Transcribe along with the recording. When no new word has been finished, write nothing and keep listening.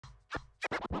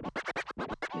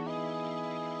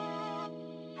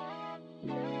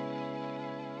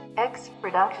X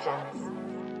Productions.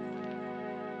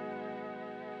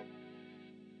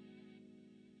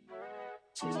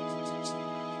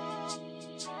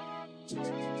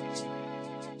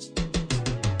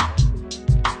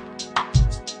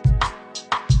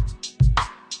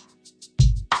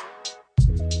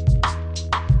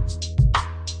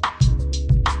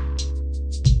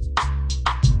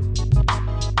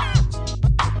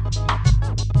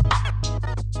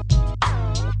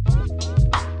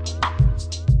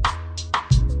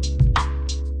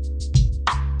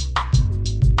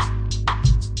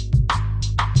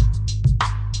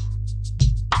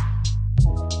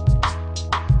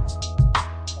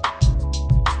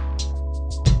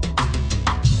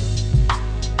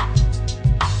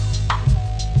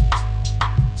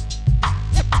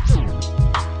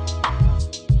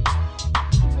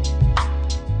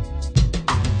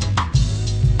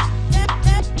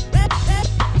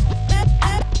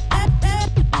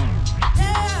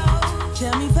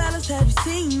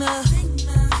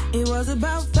 It was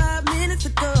about 5 minutes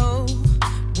ago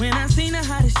when I seen the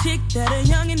hottest chick that a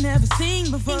youngin' never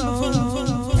seen before.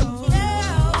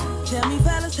 Tell me,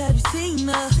 fellas, have you seen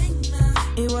her?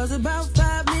 It was about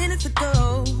 5 minutes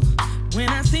ago when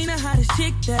I seen the hottest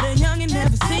chick that a youngin'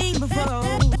 never seen before.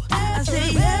 I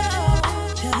say, yeah,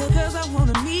 tell the girls I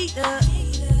wanna meet her.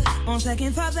 On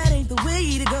second thought, that ain't the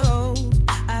way to go.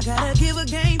 I gotta give her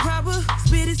game proper,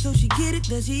 spit it so she get it.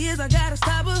 There she is, I gotta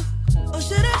stop her. Or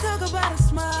should I talk about a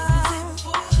smile?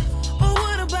 Or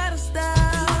what about a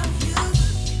style?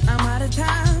 I'm out of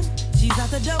time, she's out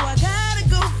the door, I gotta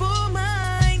go for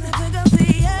mine. I think I'll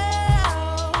say,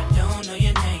 yeah. I don't know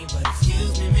your name, but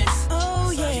excuse me, miss.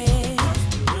 Oh, yeah.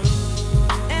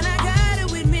 And I gotta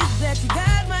admit that you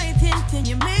got my attention.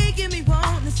 You're making me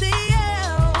want to say,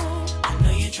 yeah. I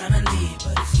know you're trying to leave,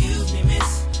 but excuse me,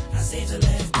 miss. I saved the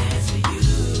last dance for you.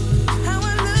 How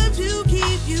I love to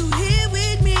keep you here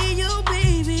with me, yo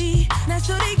baby. Now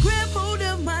so they grab hold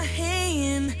of my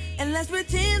hand and let's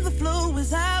pretend the flow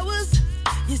is ours.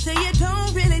 You say you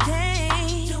don't really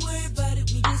dance. Don't worry about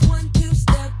it, we just 1, 2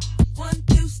 step, 1,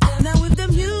 2 step. Now if the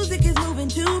music is moving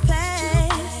too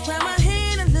fast, grab my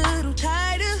hand a little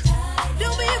tighter.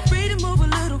 Don't be afraid to move a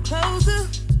little closer.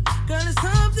 Girl, there's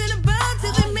something about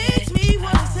you that makes me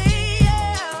wanna say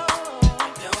yeah.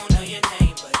 I don't know your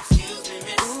name, but excuse me,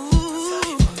 miss.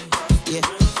 Ooh. Yeah.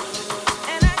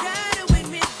 And I gotta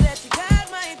admit that you got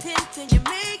my attention. You're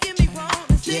making me want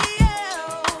to say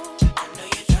yeah. I know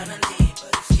you're trying to leave,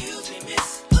 but excuse me, miss.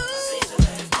 I saved the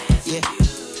last dance for you.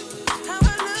 How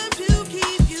I love to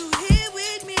keep you here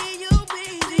with me, yo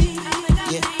baby. I think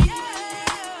I'll say yeah.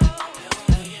 I don't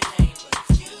know your name, but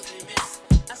excuse me, miss.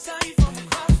 I saw you from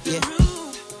across the room,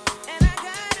 and I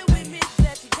gotta admit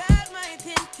that you got my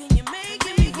attention. You're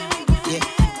making me want to say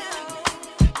yeah.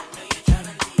 I know you're trying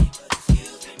to leave, but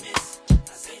excuse me, miss.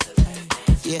 I saved the last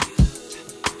dance for you.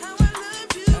 How I love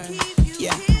to keep you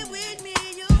here with me,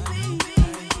 yo baby.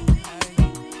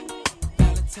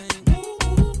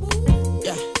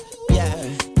 Yeah, yeah,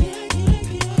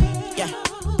 yeah, yeah,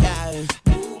 yeah,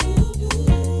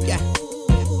 yeah.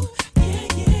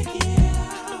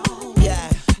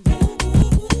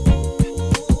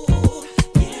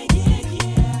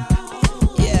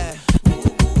 Yeah,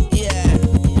 yeah.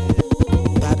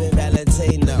 Bobby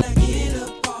Valentino. Get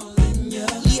up all in ya.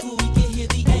 We can hear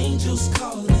the angels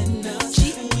calling us.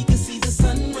 We can see the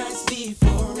sunrise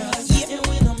before us. And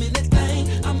when I'm in that thing,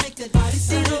 I make that body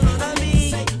say, You know what I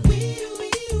mean?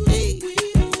 Hey,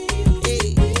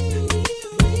 hey.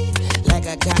 Like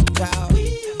a cop call.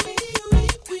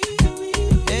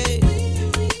 Hey.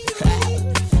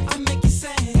 I make you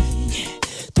say,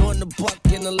 Throwing the buck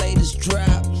in the latest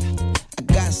drop. I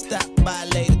got stopped by a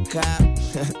lady cop.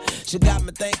 She got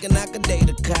me thinking I could date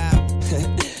a cop.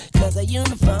 Cause her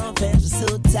uniform pants were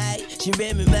so tight. She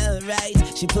read me my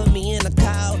rights. She put me in a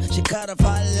call. She cut off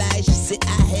all the lights. She said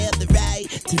I have the right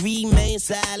to remain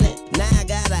silent. Now I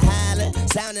gotta holler,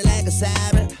 sounding like a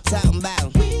siren. Talking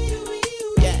about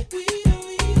yeah,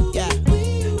 yeah,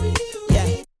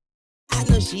 yeah. I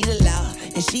know she the law,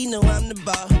 and she know I'm the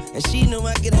ball, and she know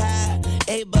I get high,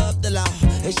 above the law,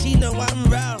 and she know I'm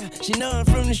wrong. She know I'm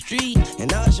from the street,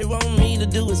 and all she want me to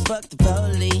do is fuck the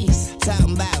police.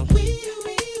 Talking about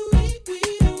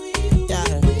yeah,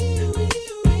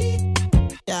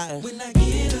 yeah. when I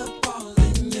get up all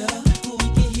in ya, we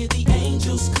can hear the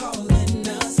angels calling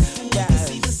us. We can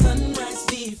see the sunrise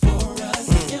before us.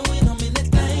 And when I'm in that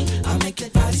thing, I make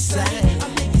that body say, I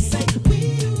make it say,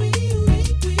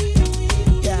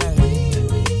 Yeah,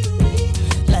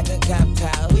 like a cop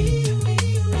call.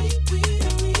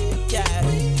 Yeah,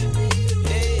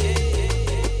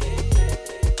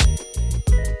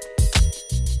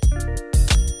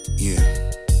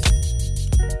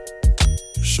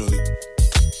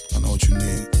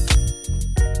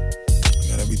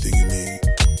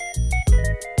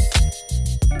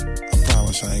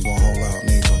 promise I ain't gonna hold out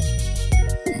neither.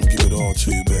 I'm gonna give it all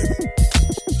to you, baby.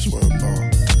 Swear to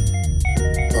God.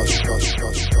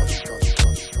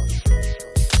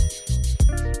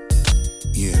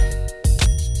 Yeah.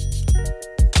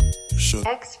 Sure.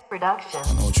 X Production.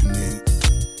 I know what you need.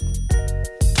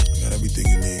 I got everything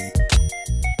you need.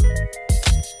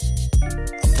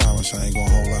 I promise I ain't gonna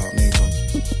hold out neither.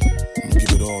 I'm gonna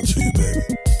give it all to you, baby.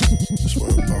 Swear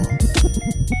to God.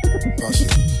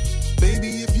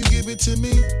 Baby, if you give it to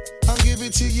me, I'll give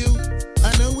it to you.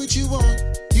 I know what you want.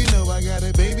 You know I got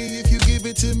it, baby. If you give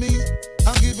it to me,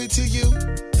 I'll give it to you.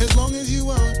 As long as you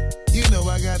want, you know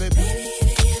I got it. Baby, if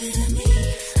you give it to me,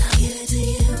 I'll give it to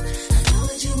you. I know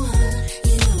what you want.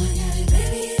 You know I got it.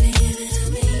 Baby, if you give it to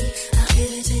me, I'll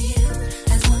give it to you.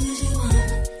 As long as you want.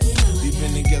 You know I got it. We've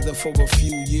been together for a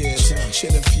few years,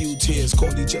 shed a few tears,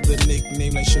 called each other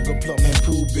nicknames like Sugar Plum and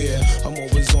Pooh Bear. I'm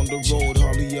always on the road,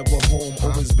 hardly ever home.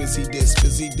 Always busy this,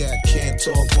 busy that, can't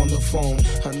talk on the phone.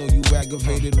 I know you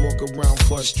aggravated, walk around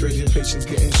frustrated. Patience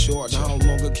getting short, how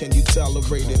longer can you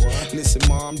tolerate it? Listen,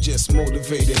 ma, I'm just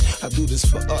motivated. I do this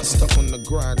for us, stuck on the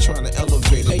grind, trying to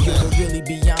elevate it. Hey, yo, to really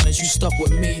be honest, you stuck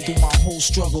with me through my whole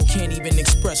struggle. Can't even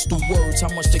express through words how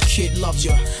much the kid loves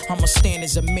you. I'ma stand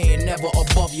as a man, never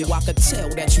above you. I could tell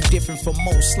that you different from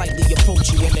most, slightly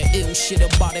approach you. And the ill shit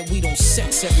about it, we don't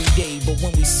sex every day. But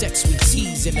when we sex, we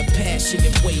tease in a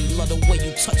passionate way. Love the way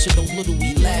you touch it, those little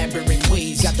elaborate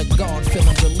ways. Got the guard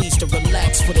feeling released to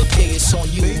relax for the day. It's on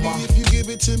you, baby, ma. if you give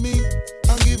it to me,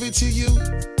 I'll give it to you.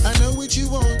 I know what you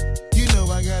want. You know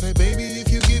I got it, baby.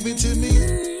 If you give it to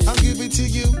me, I'll give it to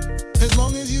you. As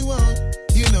long as you want,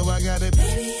 you know I got it.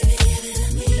 Baby, if you give it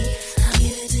to me, I'll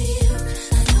give it to you.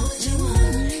 I know what you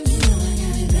want. You know I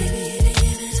got it. Baby, if you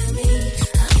give it to me,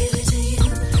 I'll give it to you.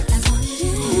 As long as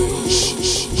you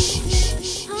want.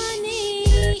 Honey,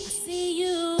 I see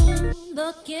you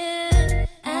looking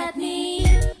at me.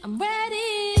 I'm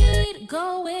ready to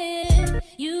go with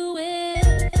you in.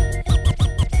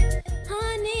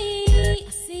 Honey, I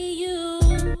see you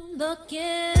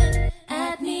looking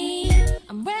at me.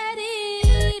 I'm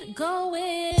ready to go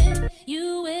with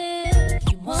you in.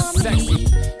 You want me?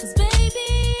 'Cause baby,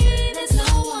 there's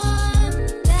no one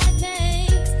that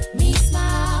makes me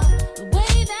smile the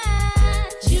way that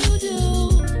you do.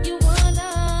 You one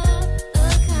of a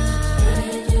kind.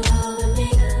 If you hold me,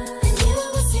 then you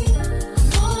will see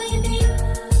I'm all you need.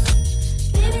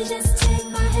 Baby, just take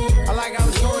my hand. I like how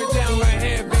it's going down right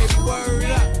here, baby. Word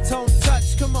up. Tone touch,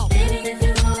 come on. Baby, if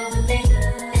you hold me,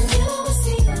 then you will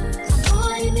see I'm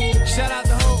all you need. Shout out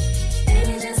the whole,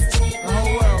 Baby, just take the my whole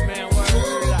hand. world, man.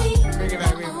 Word up. Bring it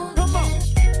back, baby. Come on.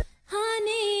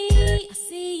 Honey, I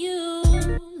see you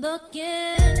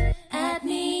looking at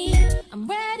me. I'm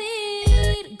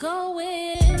ready to go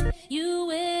with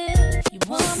you if you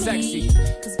want Sexy. me.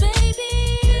 'Cause baby,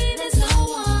 there's no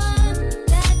one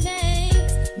that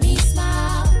makes me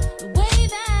smile the way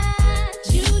that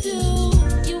you do.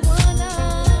 You one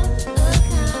of a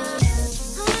kind.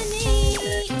 Honey,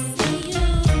 I see you.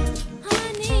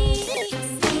 Honey, I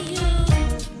see you.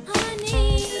 Honey,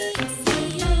 I see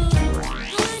you.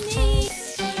 Honey,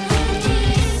 honey,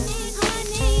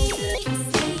 honey, I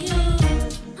see you.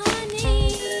 Honey,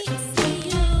 I see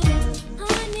you.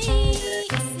 Honey,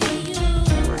 I see you.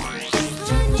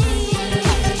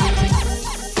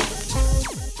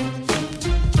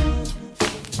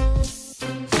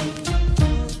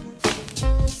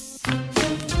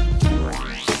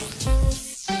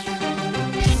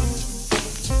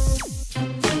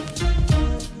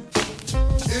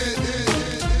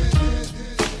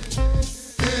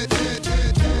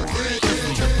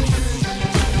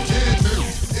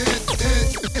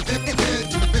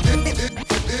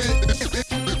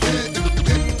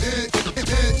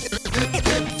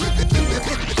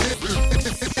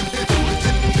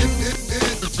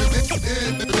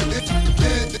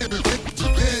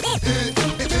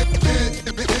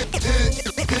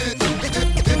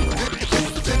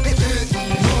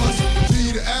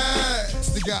 Be the ass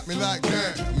that got me like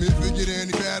that. If it get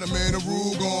any better, man, the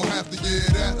rule gon' have to get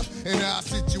at her. And our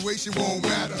situation won't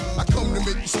matter. I come to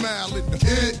make you smile.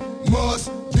 It must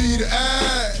be the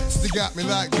ass that got me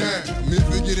like that. If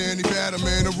it get any better,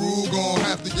 man, the rule gon'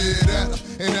 have to get at her.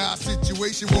 And our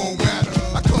situation won't matter.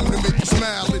 I come to make you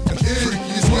smile. It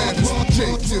freakiest man is J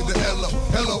to the hello.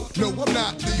 Hello, no, I'm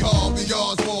not the Harvey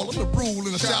Oswald. I'm the rule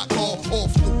in a shot call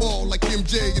off the wall like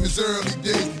MJ in his early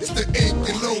days. It's the Ink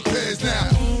and Lopez now.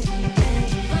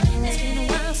 It's been a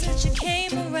while since you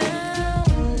came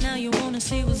around. Now you wanna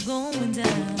see what's going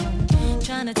down.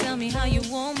 Trying to tell me how you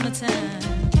want my time.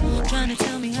 Trying to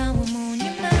tell me how I'm on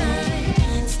your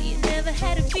mind. See, it never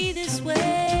had to be this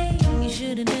way. You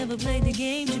should've never played the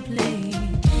games you played.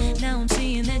 Now I'm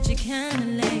seeing that you're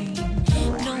kinda lame.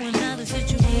 Knowing how the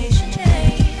situation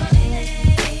changed.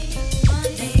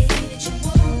 Monday that you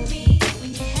want me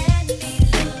when you had me.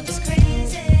 Love is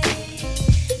crazy.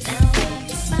 Now I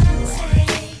can smile and say,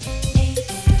 hey,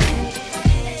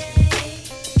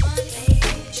 Monday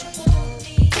that you want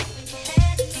me when you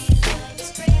had me. Love is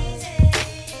crazy.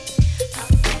 Now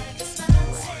I can smile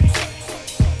and say.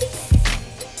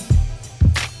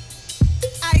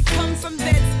 I come from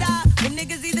Bed-Stuy. When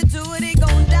niggas either do or they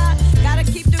gon' die. Gotta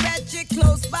keep the ratchet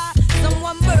close by.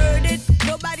 Someone murdered.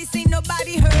 Nobody seen,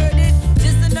 nobody heard it.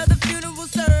 Just another funeral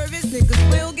service. Niggas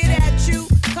will get at you.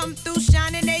 Come through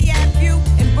shining, they yap you.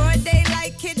 In broad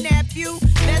daylight, kidnap you.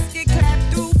 Let's get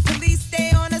clapped through. Police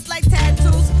stay on us like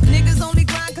tattoos. Niggas only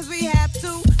grind cause we have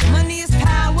to. Money is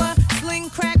power. Sling,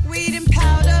 crack, weed, and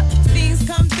powder. Things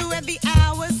come through every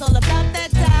hour. It's all about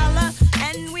that dollar.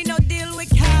 And we no deal with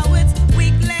cowards.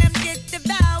 Weak lambs get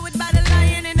devoured by the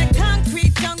lion in the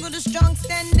concrete jungle. The strong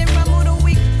stand and rumble. The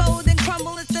weak fold and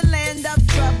crumble. It's the land of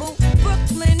trouble.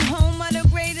 Brooklyn, home of the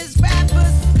greatest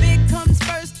rappers. Big comes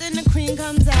first and the cream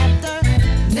comes after.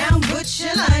 Now put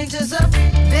your lighters up.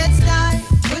 Bed-Stuy,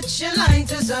 put your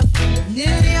lighters up.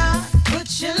 New York, put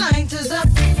your lighters up.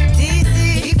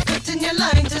 DC, keep putting your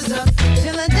lighters up.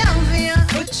 Philadelphia,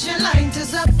 put your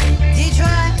lighters up.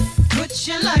 Detroit, put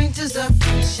your lighters up.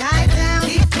 Chi-Town,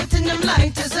 keep putting them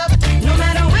lighters up. No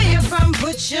matter where you're from,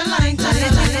 put your lighters up.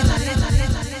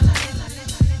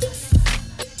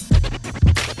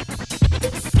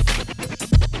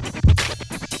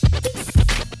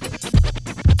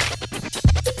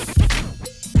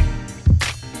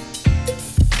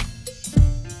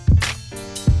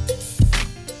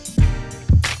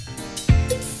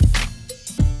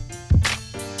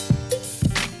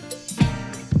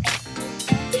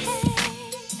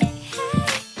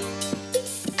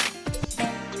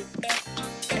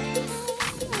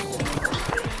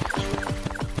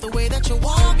 The way that you're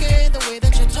walking, the way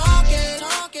that you're talking.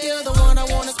 You're the one I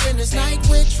wanna spend this night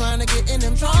with. Trying to get in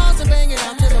them drawers and bang it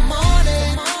out till the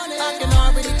morning. I can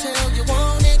already tell you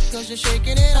want it, cause you're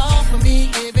shaking it off for me.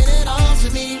 Giving it all to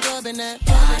me, rubbing that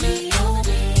body on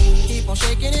me. Keep on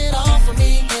shaking it off for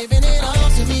me. Giving it all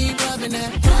to me, rubbing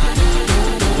that body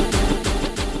on me.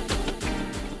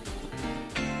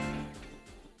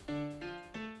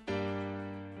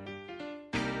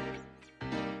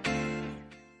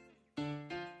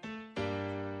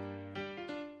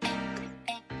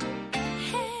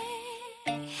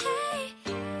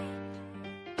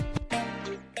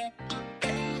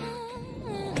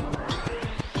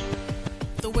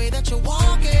 The way that you're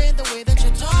walking, the way that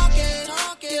you're talking.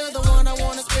 You're the one I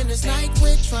wanna spend this night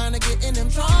with. Trying to get in them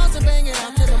drawers and bang it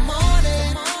out till the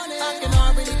morning. I can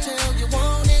already tell you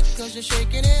want it, cause you're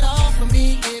shaking it off for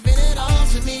me. Giving it all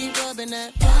to me, rubbing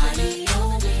that body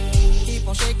on me. Keep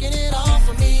on shaking it off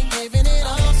for me. Giving it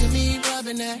all to me,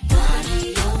 rubbing that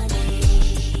body on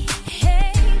me.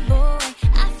 Hey boy,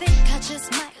 I think I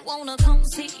just might wanna come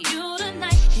see you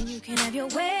tonight. And you can have your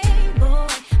way, boy.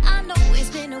 I know it's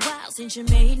been a while since you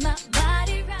made my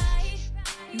body right.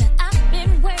 Now I've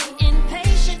been waiting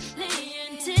patiently,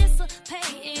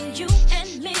 anticipating you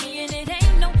and me. And it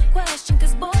ain't no question,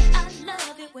 cause boy, I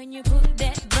love it when you put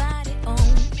that body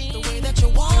on me. The way that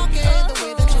you're walking, the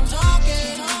way that you're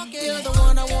talking. You're the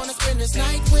one I wanna spend this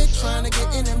night with. Trying to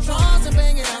get in them drawers and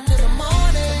bang it out till the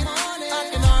morning. I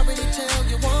can already tell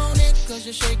you want it, cause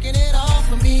you're shaking it off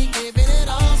for me. Giving it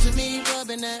all to me,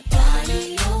 rubbing that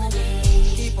body on me.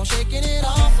 Keep on shaking it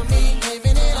off for me.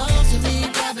 Giving it all to me,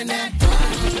 rubbing that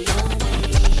body on me.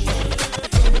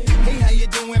 Hey, how you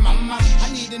doing, mama? I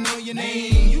need to know your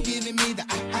name. You giving me the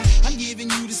I'm giving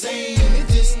you the same. It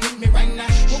just hit me right now.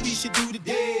 What we should do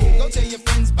today? Go tell your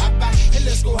friends bye-bye and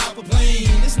let's go hop a plane.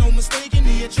 There's no mistaking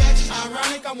the attraction.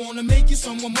 Ironic, I wanna make you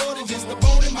someone more than just a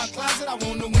bone in my closet. I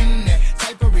wanna win that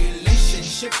type of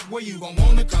relationship where you gon'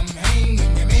 wanna come hang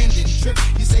when your man didn't trip.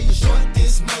 You say you're short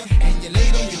this month and you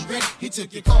late on your rent. He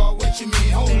took your car, what you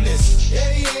mean homeless?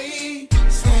 Yeah, yeah,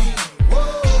 swing.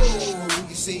 Whoa,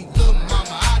 you see, little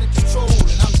mama out of control,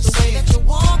 and I'm just The way that you're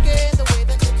walking, the way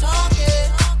that you're talking.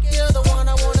 You're the one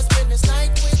I wanna spend this night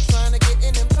with. Trying to get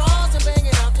in them drawers and bang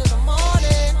it out till the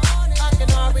morning. I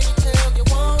can already tell you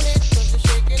want it, cause you're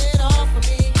shaking it off for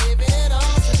me. Giving it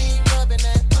all to me, rubbing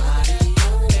that body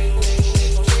on me.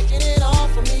 Shaking it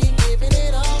off for me, giving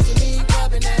it all to me,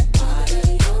 rubbing that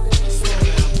body on me.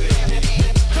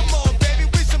 come on, baby,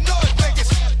 with some noise, Vegas.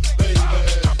 Baby.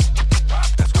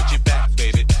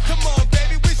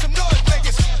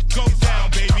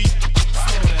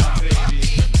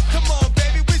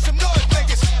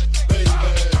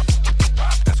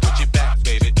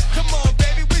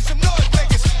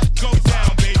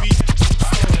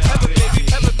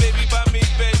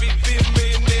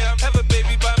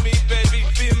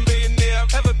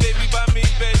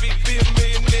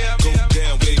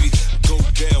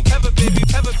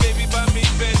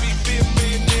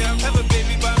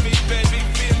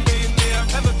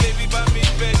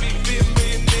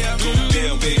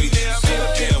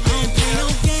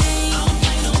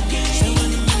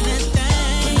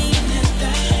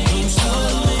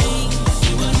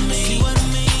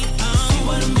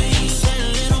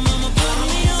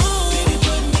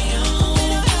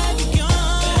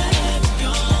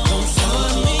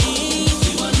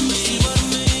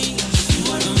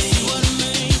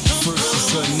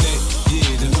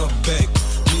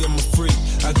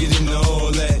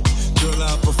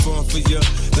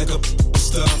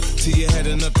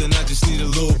 enough, then I just need a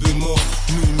little bit more.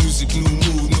 New music, new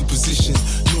mood, new position.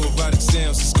 New erotic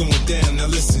sounds, it's going down. Now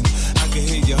listen, I can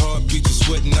hear your heartbeat, you're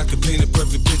sweating. I can paint a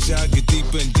perfect picture. I get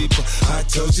deeper and deeper. I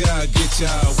told you I'd get you.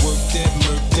 I work that,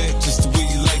 murk that, just the way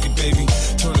you like it, baby.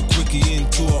 Turn a quickie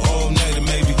into an all-nighter,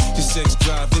 maybe. Your sex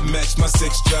drive, it match my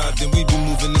sex drive. Then we been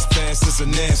moving this fast as a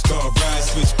NASCAR ride.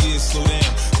 Switch gears, slow down,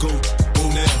 go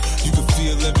now. You can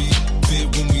feel every bit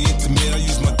when we intimate. I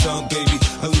use my tongue, baby.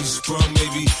 I lose you sprung,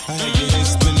 maybe. I had your head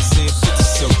spinning, saying, "This is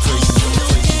so crazy, so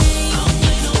crazy."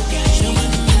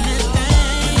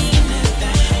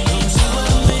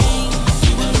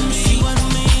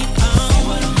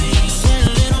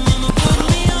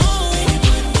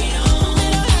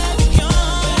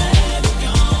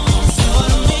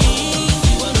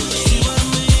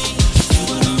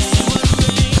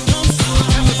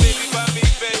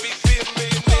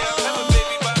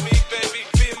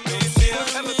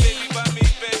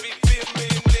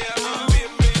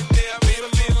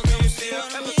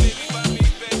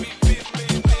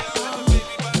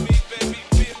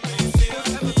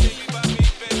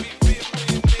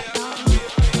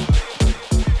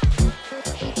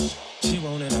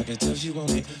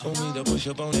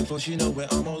 For she know where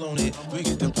I'm all on it. We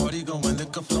get the party going,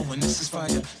 liquor flowing. This is fire.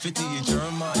 50 and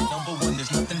Jeremiah, number one.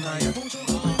 There's nothing higher.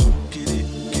 Get it,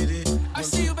 get it. I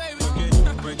see you, baby.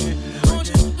 Break it, break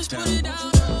it, just put it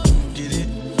down. Get it,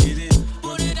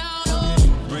 put it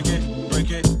down.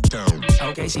 Break it down.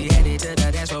 Okay, she headed to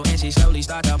the dance floor and she slowly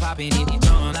started popping it.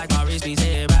 Throwing like my wrist piece,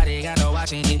 everybody got no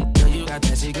watching it. Girl, you got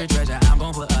that secret treasure, I'm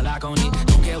gon' put a lock on it.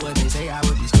 Don't care what they say, I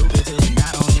would be stupid till you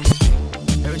not on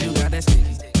it. Heard you got that sticky.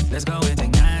 Let's go and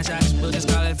take 9 shots, we'll just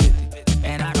call it 50.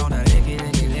 And I gonna lick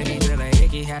it till the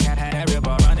hickey. Had that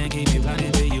ripper running, keep you running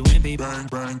till you empty. Bang,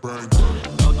 bang, bang.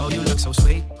 Oh, you look so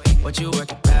sweet. What you work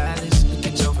at Palace, look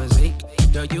at your physique.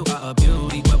 Girl, you are a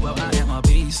beauty, but well, I am a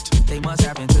beast. They must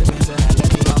have been tripping till I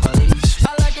let you off a leash.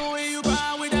 I like the way you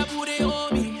ride with that booty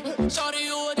on me. Shorty,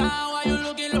 you down while you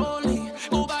looking lonely.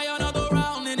 Go buy another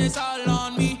round and it's all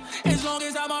on me. As long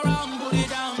as I'm around, put it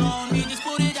down on me. Just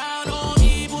put it down on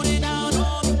me, put it down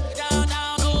on me. Down,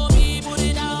 down on me, put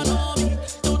it down on me.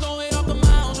 Don't throw it off the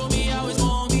mound, show me how it's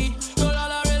gonna be. Girl,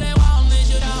 all I really want is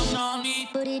you down on me.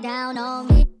 Put it down on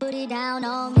me, put it down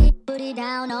on me, put it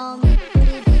down on me.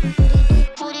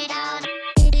 Put it down.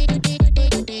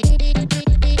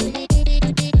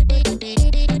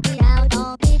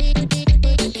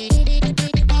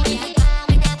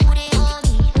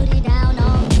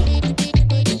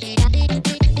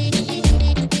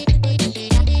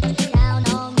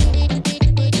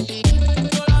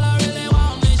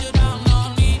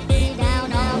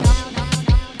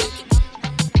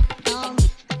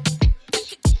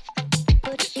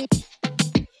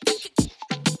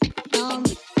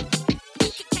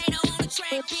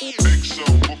 Big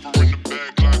subwoofer in the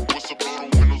bag, like what's up? Blow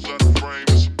the windows out the frame.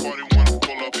 It's a party when I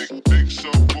pull up. Big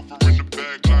subwoofer in the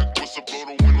bag, like what's up? Blow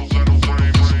the windows out the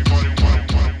frame. It's a party when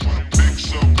I pull up. Big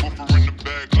subwoofer in the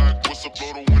bag, like what's up?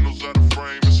 Blow the windows out the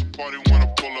frame. It's a party when I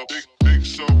pull up. Big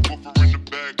subwoofer in the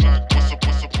bag, like what's up?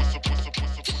 What's up? What's up? What's up? What's up? What's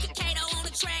up?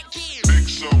 Big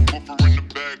subwoofer in the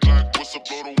bag, like what's up?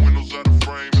 Blow the windows out the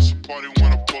frame. It's a party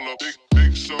when I pull up.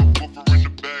 Big subwoofer in the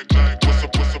bag, like what's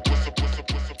up? What's up? What's up? What's up? What's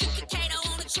up? What's up?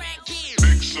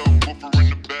 Big subwoofer in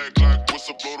the bag, like what's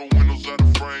up? Blow the windows out the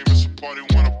frame. It's a party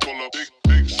when I pull up.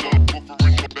 Big subwoofer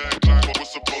in the bag, like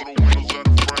what's up? Blow the windows out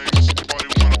the frame. It's a party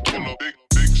when I pull up.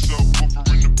 Big subwoofer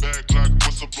in the bag, like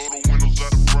what's up? Blow the windows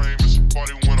out the frame. It's a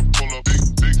party when I pull up.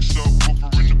 Big subwoofer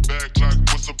in the bag, like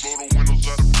what's up? Blow the windows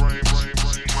out the frame.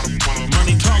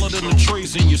 Money taller than the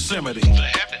trees in Yosemite. The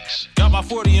heavens. Got my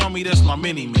 40 on me, that's my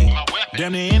mini-me.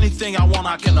 Damn near anything I want,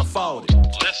 I can afford it.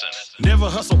 Listen. Never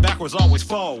hustle backwards, always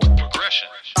forward. Progression.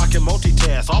 I can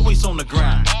multitask, always on the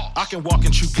grind. I can walk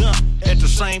and chew gum at the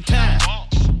same time.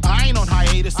 I ain't on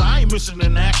hiatus, I ain't missing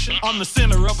an action. I'm the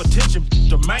center of attention,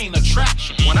 the main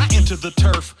attraction. When I enter the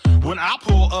turf, when I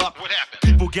pull up,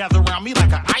 people gather around me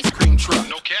like an ice cream truck.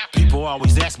 No cap. People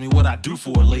always ask me what I do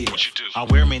for a living. What you do? I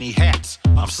wear many hats,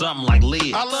 I'm something like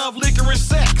Liz. I love liquor and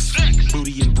sex,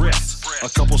 booty and breasts. A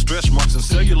couple stretch marks and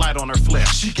cellulite on her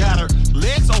flesh. She got her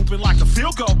legs open like a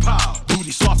field goal pile.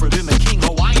 Booty softer than the King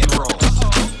Hawaiian roll.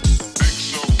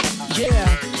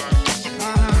 Yeah.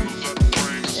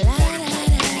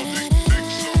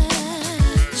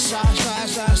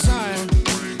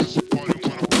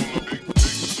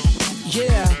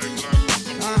 Yeah.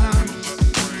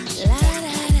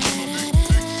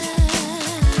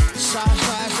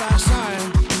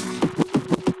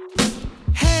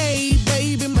 Hey,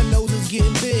 baby, my nose is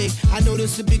getting big. I know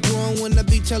this will be growing when I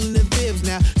be telling the fibs.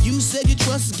 Now, you said your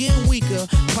trust is getting weaker.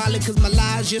 Probably cause my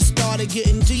lies just started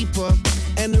getting deeper.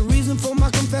 And the reason for my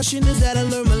confession is that I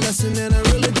learned my lesson, and I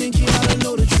really think you ought to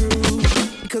know the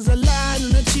truth. Because I lied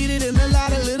and I cheated and I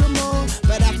lied a little more.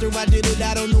 But after I did it,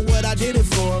 I don't know what I did it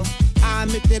for. I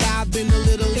admit that I've been a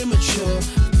little immature.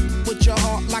 With your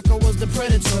heart like I was the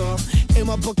predator. In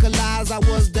my book of lies, I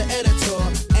was the editor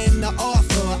and the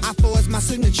author. I forged my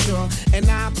signature, and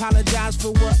I apologize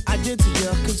for what I did to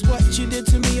you. Cause what you did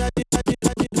to me, I did.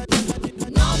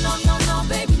 No, no, no, no,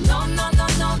 baby, no, no, no,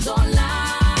 no, don't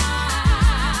lie.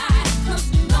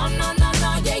 No, no, no,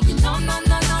 no, yeah, you know, no,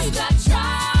 no, no, you gotta try.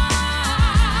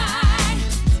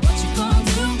 What you gonna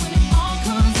do when it all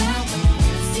comes out? When you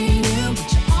really see you,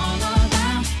 what you all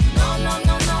about? No, no,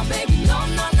 no, no, baby, no,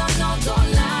 no, no, no, don't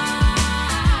lie.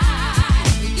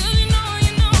 Because you know,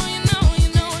 you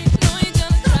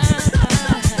gotta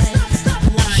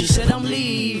try. She said I'm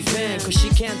leaving, cause she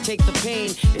can't take the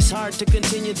pain. It's hard to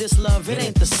continue this love, it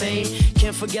ain't the same.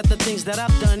 Can't forget the things that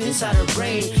I've done inside her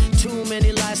brain. Too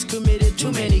many lies committed,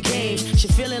 too many games. She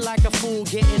feeling like a fool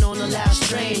getting on the last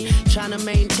train. Trying to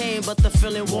maintain, but the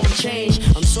feeling won't change.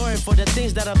 I'm sorry for the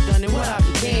things that I've done and what I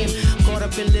became. Caught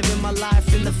up in living my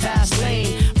life in the fast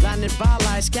lane. Blinded by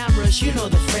lights, cameras, you know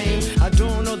the fame. I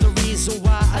don't know the reason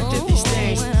why I did these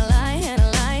things. And a lie, and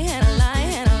a lie, and a lie,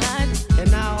 and a lie.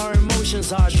 And now our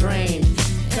emotions are drained.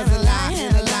 Cause a lie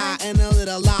and a lie and a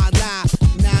little lie.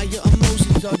 Now your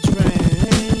emotions are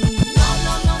drained. No,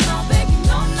 no, no, no, baby,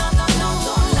 no, no, no, no,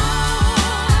 don't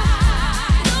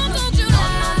lie. No, don't you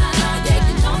lie. No, no, no, yeah,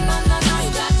 you know, no, no, no,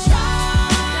 you gotta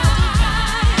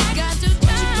try. Got to try.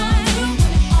 What you gonna do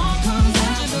when it all comes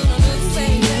out? You gonna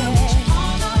say yeah, what you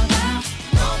all about?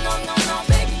 No, no, no, no,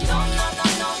 baby, no, no, no,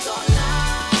 no, don't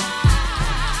lie.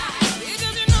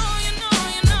 Because you know, you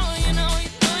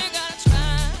gotta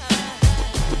try.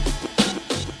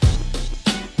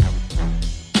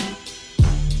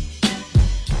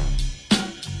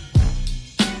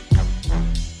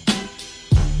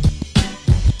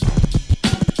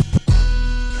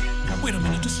 Wait a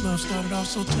minute, this love started off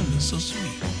so tender, so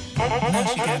sweet. Now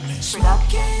she got me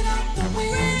Smoking out the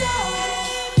window.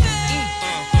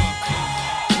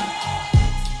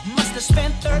 Must have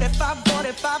spent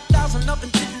 45,000 up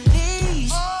into the knees.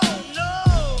 Oh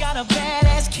no! Got a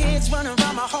badass kids running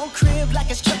around my whole crib like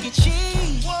it's Chuck E.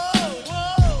 Cheese.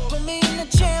 Whoa. Put me in the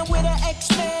chair with an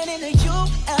X-Man in the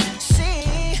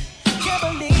UFC. Can't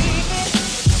believe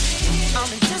it.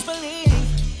 I'm in disbelief.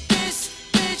 This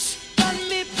bitch got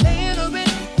me playing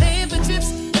for trips.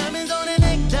 Diamonds on the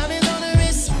neck, diamonds on the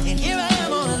wrist. And here I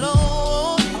am all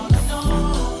alone.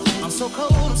 I'm so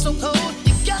cold,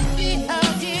 you got me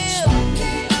out here.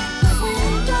 Smoking out the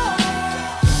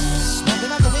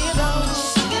window.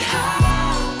 Singing,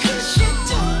 how could she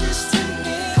do this to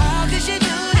me? How could she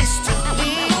do this to me?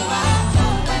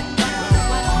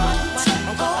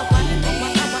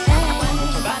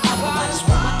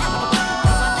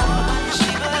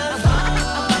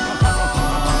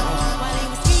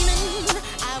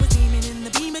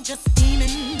 Just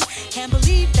steaming. Can't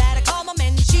believe that I caught my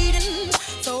man cheating.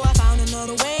 So I found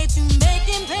another way to make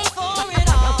him pay for it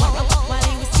all. While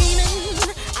he was scheming,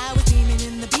 I was steaming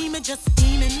in the Beamer, just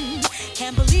steaming.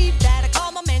 Can't believe that I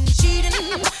caught my man cheating.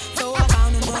 So I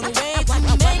found another way to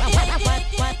make him.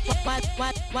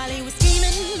 While he was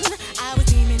scheming, I was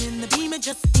steaming in the Beamer,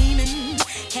 just steaming.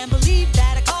 Can't believe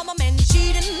that I caught my man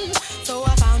cheating. So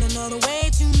I found another way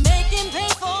to make him pay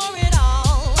for it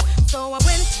all. So I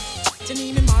went to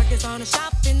Neiman Marcus on a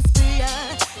shopping spree,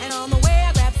 and on the way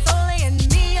I grabbed Soleil and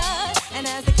Mia. And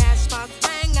as the cash box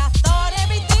rang, I thought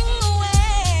everything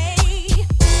away.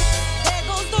 There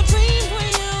goes the dreams we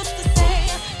used to say.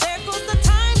 There goes the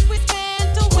times we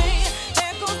spent away.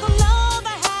 There goes the love I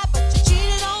had, but you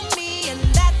cheated on me, and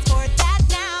that's for that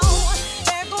now.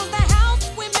 There goes the house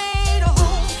we made a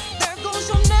home. There goes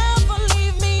you'll never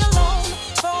leave me alone.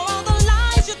 For all the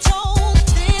lies you told,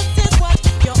 this is what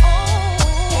you owe.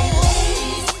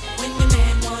 When your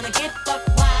man wanna get buck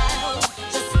wild,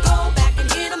 just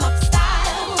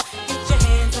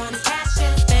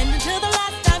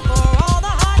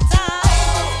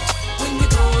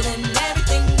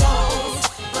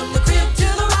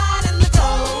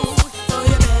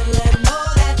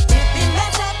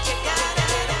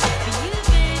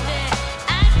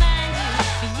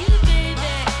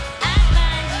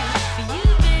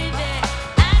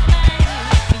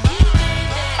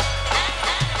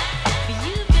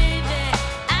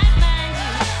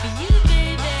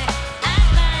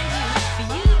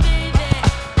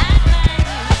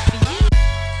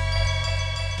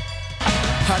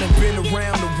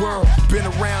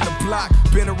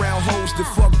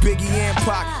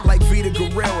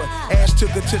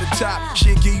took her to the top.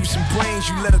 She'll give you some brains,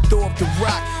 you let her throw up the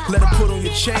rock. Let her put on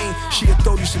your chain, she'll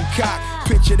throw you some cock.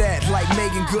 Picture that, like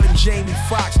Megan Good and Jamie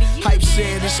Foxx. Hype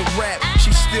said it's a rap,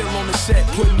 she's still on the set,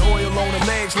 putting oil on her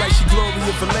legs like she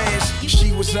Gloria Velez.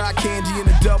 She was eye candy in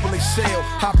a double XL.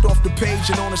 Hopped off the page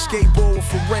and on a skateboard with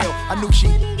Pharrell. I knew she,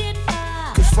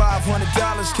 cause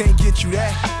 $500 can't get you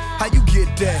that. How you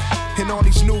get that? And all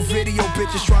these new video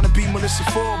bitches trying to be Melissa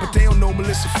Ford, but they don't know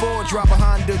Melissa Ford. Drop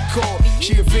behind the cord,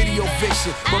 she a video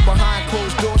vixen, but behind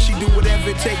closed doors she do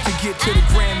whatever it takes to get to the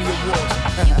Grammy Awards.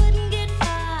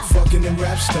 Fucking them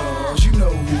rap stars, you know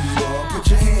who you are.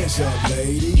 Put your hands up,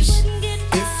 ladies.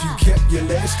 If you kept your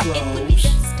legs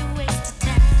closed,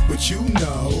 but you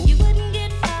know,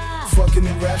 fucking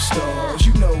them rap stars,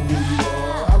 you know who you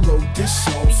are. I wrote this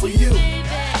song for you,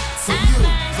 for you,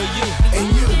 for you, and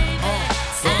you,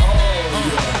 for all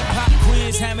you. Pop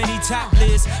quiz, how many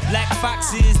topless black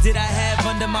foxes did I have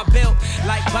under my belt?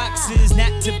 Like boxes,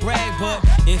 not to brag, but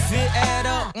if it add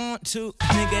up, 1, 2,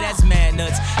 nigga, that's mad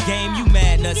nuts. Game, you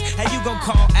mad nuts. How you gon'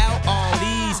 call out all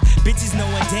these bitches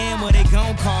knowing damn what they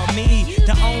gon' call me?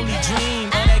 The only dream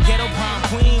of that ghetto prom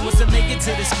queen was to make it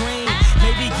to the screen.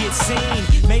 Maybe get seen,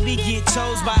 maybe get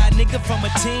chose by a nigga from a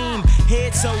team.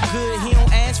 Head so good, he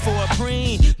don't ask for a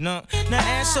preen. No, now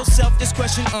ask yourself this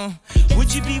question,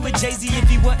 would you be with Jay-Z if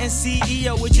he wasn't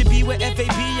CEO? Would you be with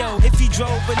FABO if he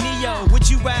drove a Neo? Would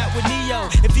you ride with Neo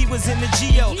if he was in the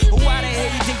Geo? Or why the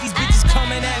hell you think these bitches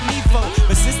coming at me for?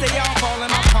 But since they all fall in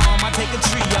my palm, I take a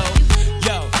trio.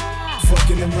 Yo,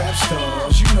 fucking them rap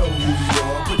stars, you know who you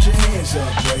are. Put your hands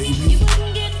up, baby.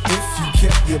 If you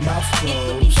kept your mouth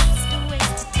closed,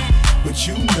 but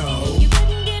you know,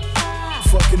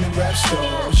 fucking them rap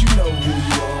stars, you know who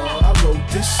you are. I wrote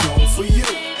this song for you,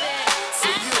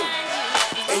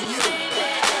 and you,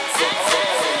 for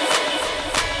all you.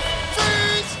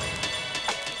 Freeze!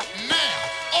 Now,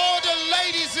 all the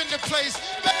ladies in the place,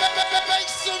 make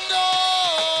some noise!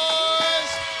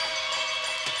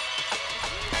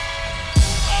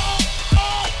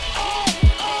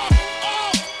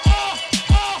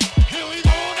 Here we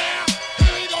go now,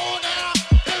 here we go now,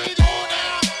 here we go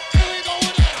now, here we go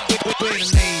now. Where the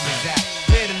ladies at?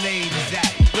 Where the ladies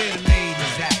at? Where the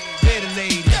ladies at? Where the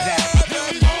ladies at? Here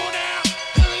we go now,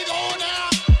 here we go now,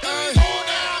 here we go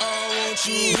now. I want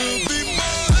you to be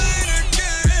mine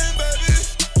again, baby.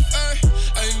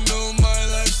 I know my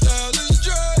lifestyle is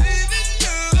driving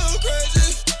you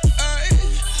crazy.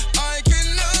 I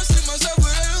cannot see myself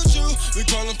without you. We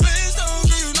call them fans, don't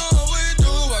you know how we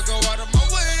do. I go out of my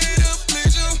way to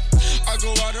please you. I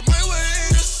go out of my way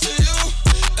to see you.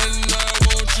 And I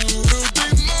want you to be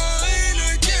mine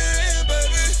again,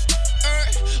 baby.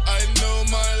 I know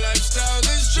my lifestyle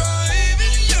is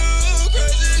driving you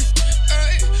crazy.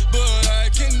 But I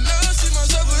cannot see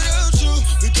myself without you.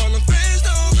 We call them fans,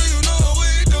 don't you know how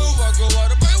we do. I go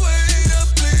out of my way to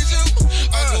please you.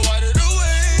 I go out of the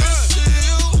way to see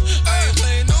you. I ain't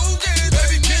playing no games,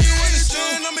 baby. Can you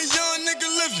understand? I'm a young nigga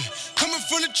living, coming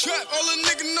from the trap. All a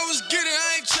nigga know is get it.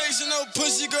 I ain't chasing no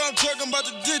pussy, girl. I'm talking about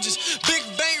the digits. Big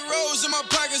bank rolls in my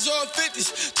pockets, all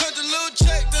 50s. Turned a little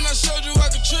check, then I showed you I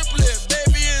could triple it.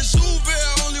 Baby, it's Uber,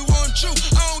 I only want you.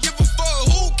 I don't give a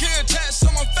fuck who can tats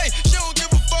on my face. She don't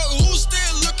give a fuck who's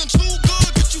still looking too good.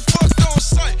 Get you fucked on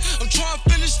sight. I'm trying to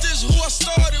finish this, who I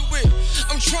started with.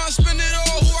 I'm trying to spend it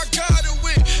all, who I got it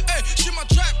with. Hey, she my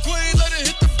trap queen, let her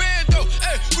hit the bando.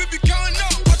 Hey, we be counting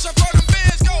up, watch how far them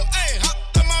bands go. Hey, hop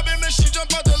in my baby, she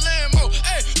jump out the Lambo.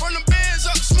 Hey, run them bands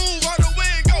up, smooth out the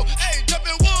window. Hey,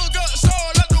 jumping wood guts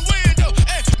all out the window.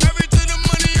 Hey, married to the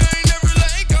money, I ain't never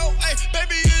letting go. Hey,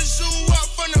 baby, it's you out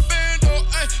from the bando.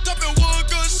 Hey, jumping wood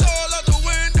guts all out the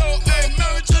window. Hey,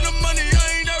 married to the money, I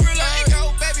ain't never letting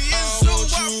go. Baby, it's you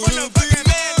out from the fucking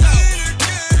bando.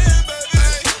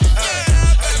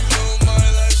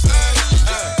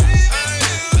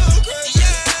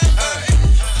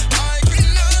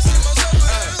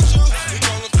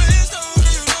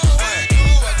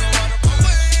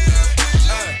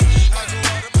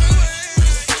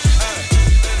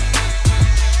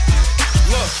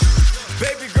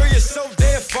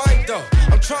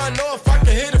 Trying to know if I can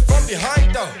hit it from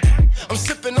behind though. I'm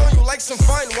sipping on you like some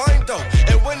fine wine though.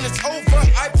 And when it's over,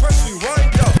 I press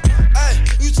rewind though. Ay,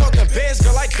 you talking bands,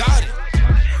 girl, I got it.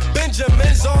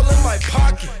 Benjamin's all in my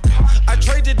pocket. I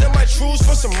traded in my trues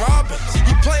for some robbers.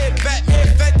 You playing Batman,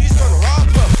 Fetty's gonna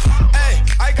rob him. Ay,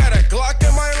 I got a Glock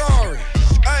in my Rari.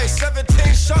 Ay,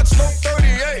 17 shots, no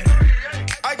 38.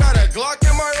 I got a Glock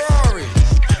in my Rari.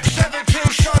 17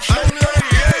 shots, no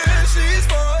 38. She's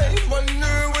fine,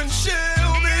 wonder when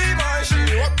she'll be mine. She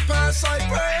walk past like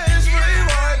praise,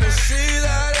 rewind and see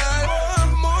that I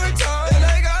one more time. And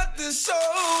I got this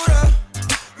soda.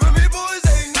 Remy boys.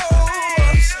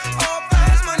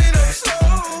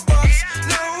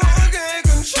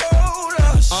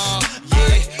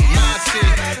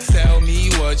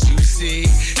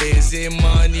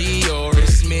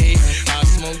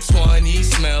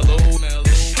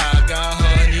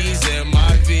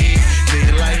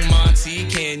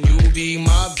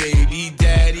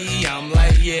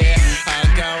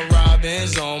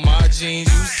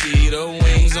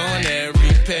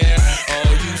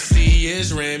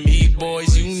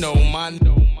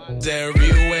 my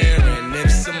everywhere. And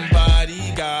if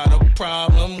somebody got a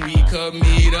problem, we could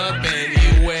meet up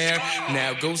anywhere.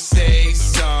 Now go say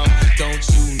some, don't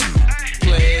you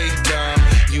play dumb.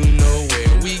 You know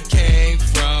where we came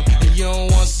from. You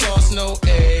don't want sauce, no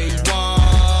A1.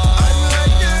 I'm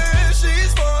like, yeah,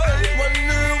 she's mine.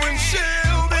 Wonder when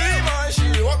she'll be mine.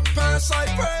 She walk past like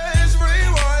praise,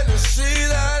 rewind and see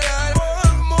that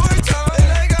one more time.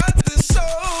 And I got this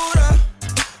soda.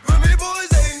 Remy boys,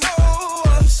 they know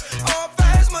us. All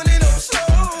fast money, no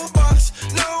slow bucks.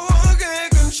 No one can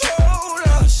control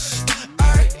us.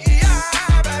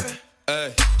 Yeah, baby.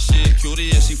 Hey, she a cutie,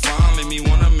 yeah, she fine. Make me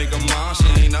wanna make her mine. She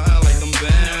ain't nothing like them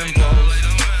bambos.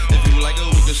 If you like her,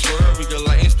 we can swerve. We can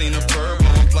light and stain the purple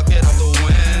and pluck it out the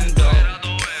window.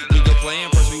 We can play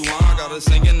and press rewind. Got her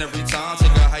singing every time.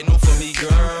 Take a high note for me,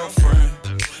 girlfriend.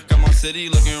 Got my city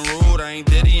looking rude. I ain't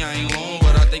Diddy, I ain't long,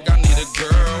 but I think I need a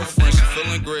girlfriend. She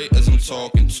feeling great as I'm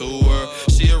talking to her.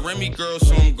 She a Remy girl,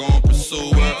 so I'm gon'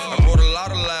 pursue her. I brought a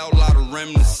lot of loud, lot of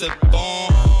Rem to sip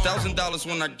on. $1,000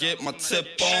 when I get my tip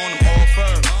on. I'm off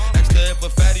her. Asked her if a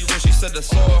fatty rich, she said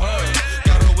that's all her.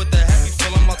 Got her with the happy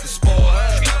feel, I'm about to spoil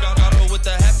her. Got her with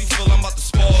the happy feel, I'm about to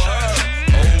spoil her.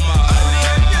 Oh my.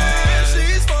 Yeah,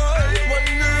 she's mine.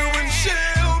 Wonder when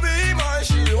she'll be mine.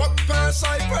 She walk past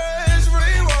like praise,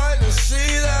 rewind and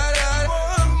see that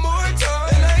one more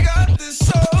time. And I got this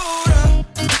soda.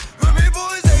 Remy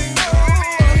boys, they know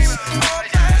us. All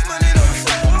fast money, no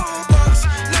slow bucks.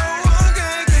 No one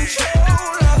can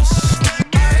control us.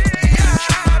 Yeah,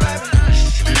 baby.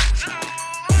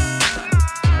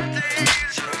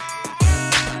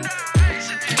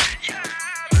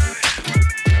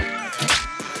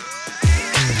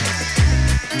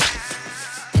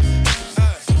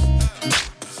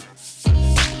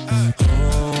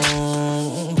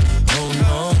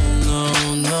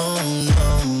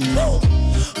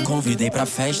 Convidei pra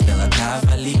festa, ela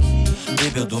tava ali.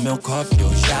 Bebeu do meu copo,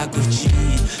 eu já curti.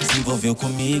 Se envolveu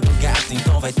comigo, gato,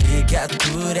 então vai ter que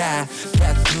aturar, que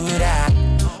aturar.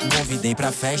 Convidei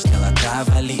pra festa, ela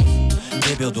tava ali.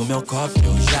 Bebeu do meu copo,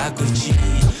 eu já curti.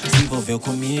 Se envolveu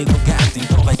comigo, gato,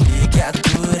 então vai ter que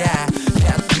aturar, que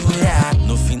aturar.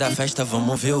 No fim da festa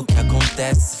vamos ver o que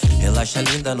acontece. Relaxa,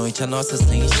 linda noite, a nossa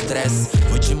sem estresse.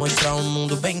 Vou te mostrar um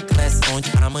mundo bem classe,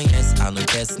 onde amanhece,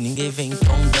 anoitece, ninguém vem,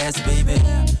 então desce, baby.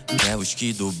 Quer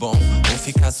whisky do bom, ou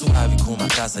ficar suave com uma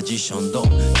taça de Chandon.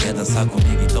 Quer dançar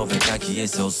comigo, então vem cá que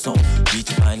esse é o som. Beat,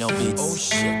 final beats. Oh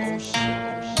shit, oh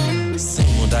shit. Sem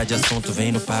mudar de assunto,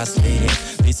 vem no passo, lady.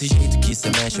 Desse jeito que cê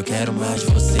mexe, eu quero mais de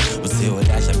você. O seu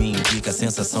olhar já me indica a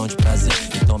sensação de prazer.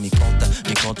 Então me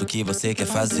conta o que você quer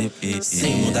fazer.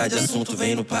 Sem mudar de assunto,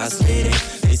 vem no passo, lady.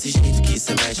 Desse jeito que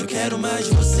cê mexe, eu quero mais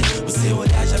de você. O seu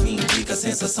olhar já me indica a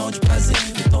sensação de prazer.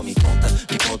 Então me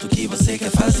conta o que você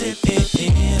quer fazer.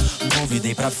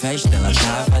 Convidei pra festa, ela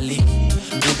tava ali.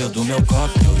 Bebeu do meu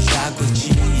copo, eu já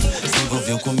curti. Se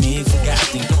envolveu comigo,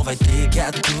 gato, então vai ter que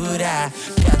aturar,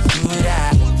 que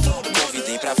aturar.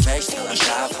 Convidei pra festa, ela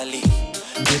tava ali.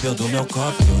 Bebeu do meu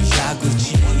copo, eu já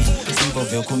curti. Se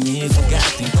envolveu comigo,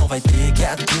 gato, então vai ter que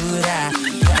aturar,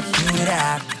 que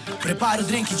aturar. Prepara o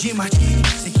drink de martini,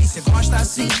 sei que cê gosta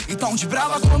assim, então de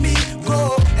brava comigo.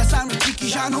 Essa noite que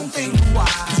já não tem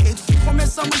luar. Do jeito que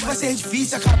começamos vai ser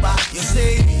difícil acabar. Eu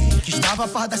sei que estava a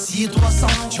par da situação.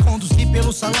 Te conduzi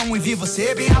pelo salão e vi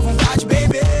você bem à vontade,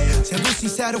 baby. Sendo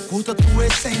sincero, eu curto a tua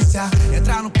essência.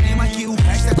 Entrar no clima que o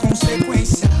resto é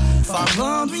consequência.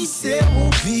 Falando em seu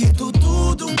ouvido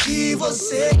tudo que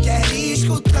você quer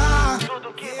escutar.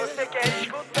 Tudo que você quer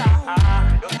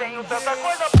escutar. Eu tenho tanta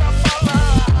coisa pra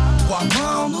falar. Com a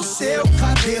mão no seu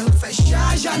cabelo, fecha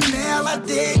a janela,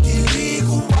 deita e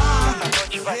liga o ar. Essa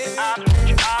noite vai ser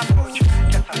a noite,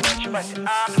 que essa noite vai ser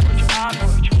a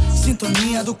noite.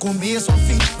 Sintonia do começo ao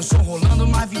fim, no som rolando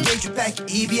Marvin Gaye, Tupac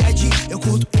e B.I.G. Eu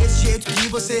curto esse jeito que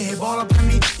você rebola pra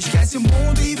mim. Esquece o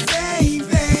mundo e vem, vem,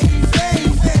 vem,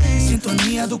 vem.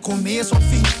 Sintonia do começo ao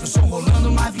fim, no som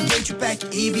rolando Marvin Gaye, Tupac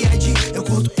e B.I.G. Eu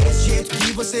curto esse jeito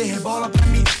que você rebola pra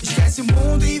mim. Esquece o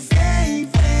mundo e vem,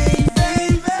 vem, vem,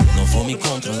 vem. Não vou me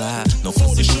controlar, não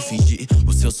consigo fingir.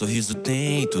 O seu sorriso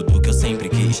tem tudo que eu sempre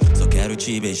quis. Só quero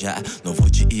te beijar, não vou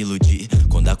te iludir.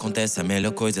 Quando acontece a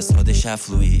melhor coisa é só deixar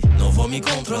fluir. Não vou me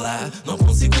controlar, não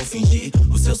consigo fingir.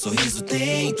 O seu sorriso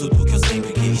tem tudo que eu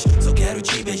sempre quis. Só quero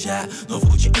te beijar, não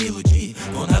vou te iludir.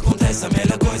 Quando acontece a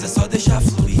melhor coisa é só deixar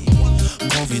fluir.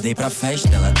 Convidei pra festa,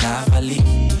 ela tava ali.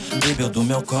 Bebeu do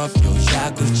meu copo, eu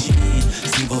já curti.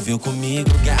 Se envolveu comigo,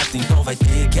 gato, então vai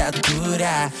ter que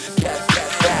aturar, que aturar.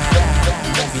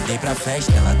 Convidei pra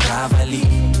festa, ela tava ali.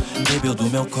 Bebeu do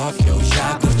meu copo, eu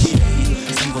já curti.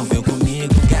 Se envolveu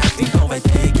comigo, gato, então vai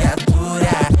ter que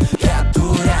aturar, que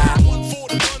aturar.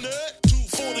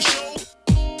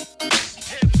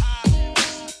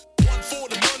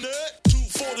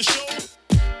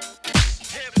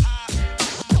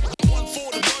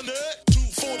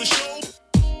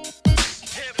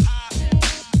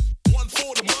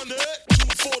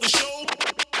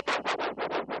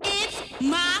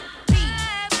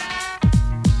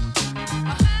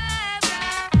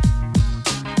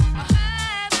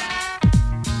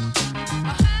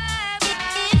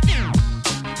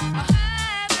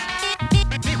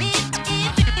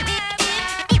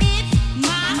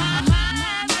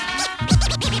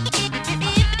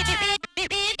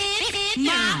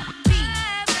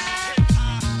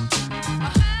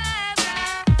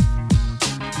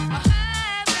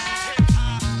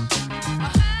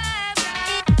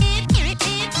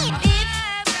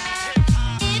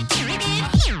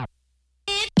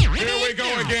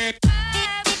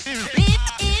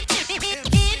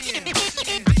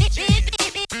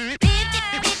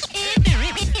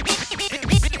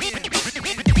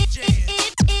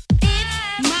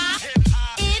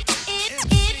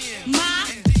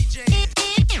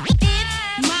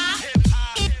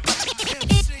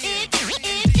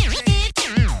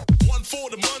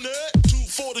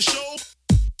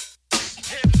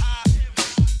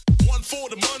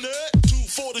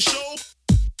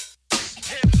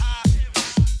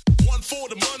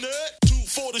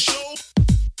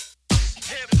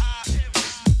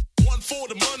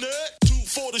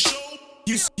 show.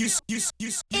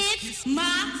 It's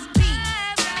my beat.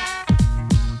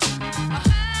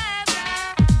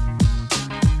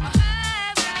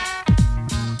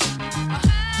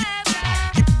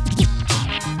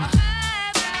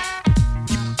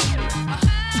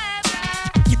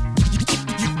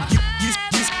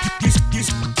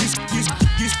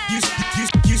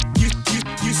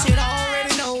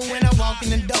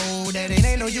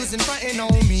 In frontin'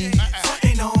 on me,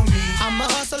 I'ma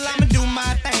hustle, I'ma do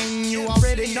my thing. You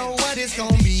already know what it's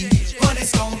gon' be.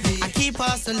 I keep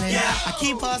hustling, I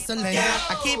keep hustling,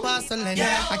 I keep hustling,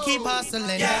 I keep hustling.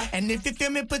 And if you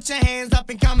feel me, put your hands up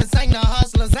and come and sing the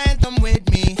hustler's anthem with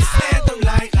me. Anthem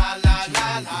like la la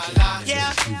la la la.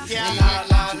 Yeah, yeah, la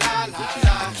la la la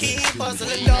la. I keep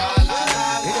hustling, dog.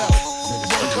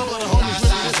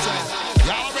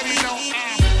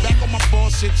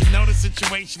 You know the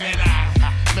situation that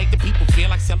I make the people feel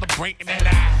like celebrating that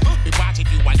I be watching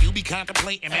you while you be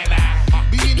contemplating that I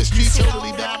be in the streets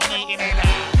totally dominating that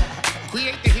I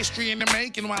create the history in the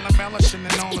making while embellishing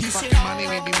and all the fucking money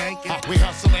we be making. We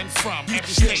hustling from every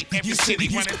state, every city,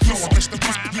 running through Mr.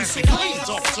 Rhyme, let's be clean,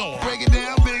 talk to him. Break it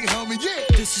down, big homie, yeah.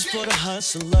 This is for the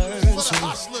hustlers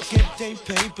who get their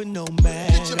paper no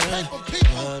matter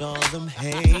what all them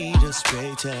haters pray,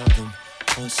 tell them.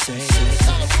 Or say,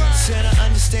 said I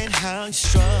understand how you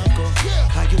struggle,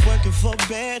 how you're working for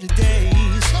better days.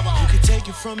 You can take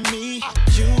it from me,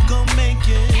 you gon' make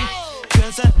it.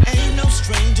 Cause I ain't no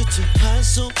stranger to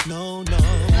hustle, no, no.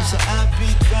 So I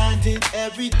be grinding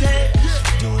every day,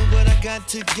 doing what I got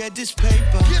to get this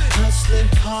paper. Hustling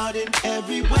hard in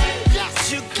every way.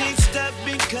 You can't stop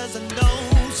me cause I know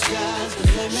sky's the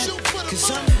limit. Cause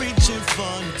I'm reaching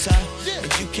for the top,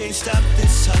 and you can't stop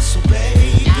this hustle,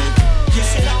 baby. You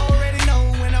should already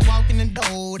know when I walk in the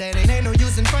door that it ain't no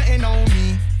use in frontin' on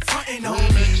me.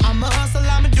 I'ma hustle,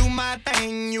 I'ma do my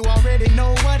thing. You already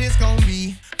know what it's gon'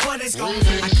 be. I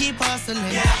keep hustling,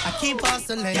 I keep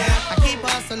hustling, I keep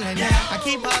hustling, I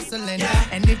keep hustling.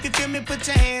 And if you feel me, put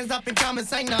your hands up and come and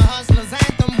sing the hustler's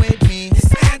anthem with me.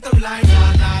 It's anthem like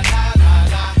la la la la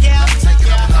la. Yeah,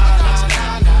 yeah, la la la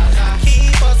la la.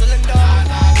 Keep hustling, dog.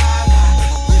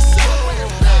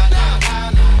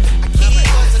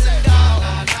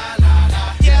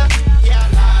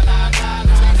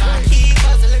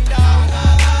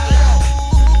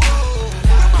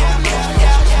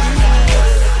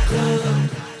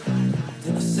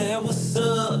 What's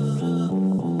up?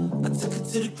 I took it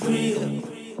to the crib,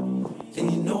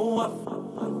 and you know I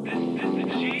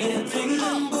and I took it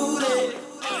on booty,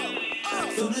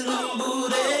 took it on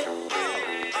booty,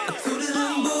 I took it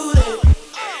on booty.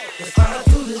 That's why I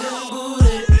took it on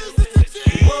booty.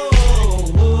 Whoa,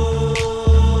 whoa,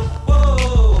 whoa,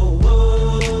 whoa,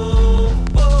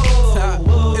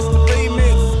 whoa. It's the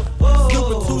remix.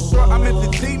 Stupid too short. I'm in the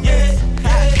T-mix.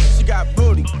 She got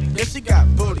booty. Yeah, she got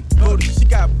booty. She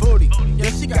got booty,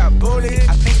 yeah, she got booty.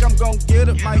 I think I'm gon' get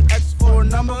it, might ask for a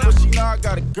number, but she know I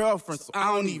got a girlfriend, so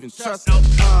I don't even trust her.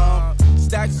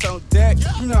 Stacks on deck,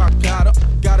 you know I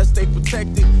gotta stay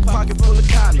protected, pocket full of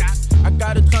condoms. I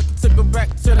got a trunk and took her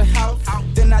back to the house,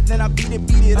 then I beat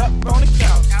it up on the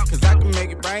couch. Cause I can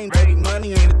make it rain, baby,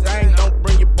 money ain't a thing. Don't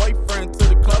bring your boyfriend to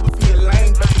the club if he a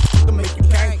lame, but the to make you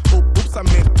gang. Oops, I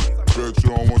meant it. Bet you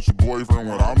don't want your boyfriend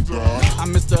when I'm done.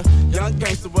 I'm Mr. Young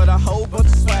Gangster with a whole bunch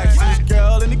of swag. See this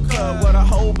girl in the club with a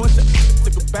whole bunch of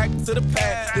took her back to the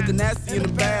past. Did the nasty in the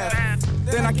bath.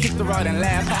 Then I kicked her out and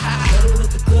laughed. Met her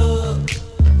at the club.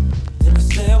 Then I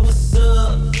said, what's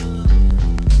up?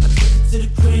 I took it to the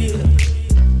crib.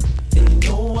 And you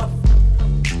know I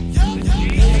took it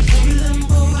in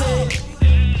booty.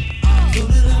 Took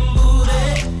it in booty.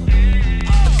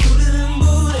 Took it in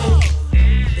booty.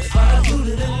 That's why I took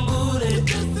it in booty.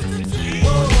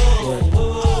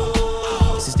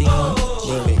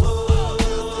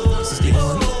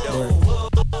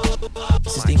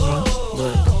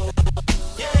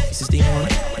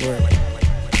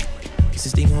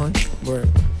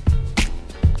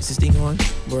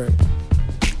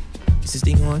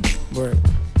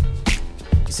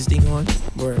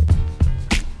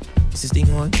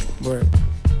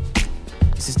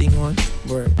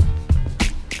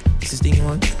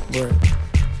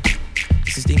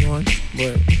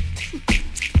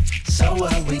 So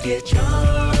what, we get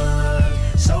drunk.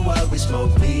 So what, we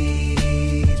smoke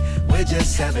weed. We're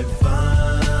just having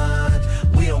fun.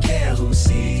 We don't care who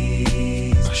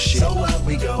sees. So what,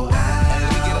 we go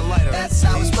out. That's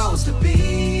how it's supposed to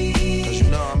be. Cause you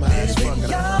know I'm high as fuck.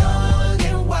 Young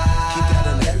and wild. Keep that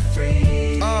in there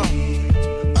free.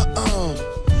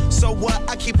 So what?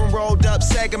 I keep them rolled up,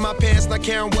 sagging my pants not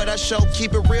caring what I show.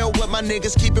 Keep it real with my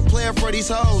niggas, keep it playing for these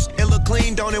hoes. It look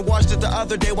clean, don't it? Washed it the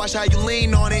other day, watch how you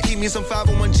lean on it. Keep me some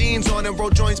 501 jeans on it, roll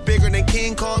joints bigger than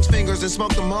King Kong's fingers, and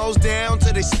smoke them hoes down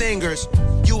to they stingers.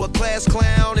 You a class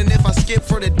clown, and if I skip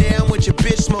for the damn with your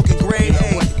bitch smoking grade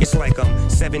A. It's like I'm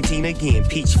 17 again,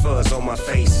 peach fuzz on my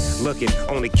face. Looking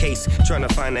on the case, trying to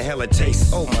find a hella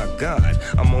taste. Oh my God,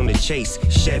 I'm on the chase.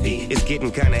 Chevy, it's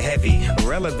getting kinda heavy.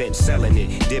 Irrelevant, selling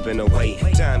it, dipping away.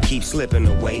 Time keeps slipping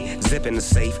away. Zipping the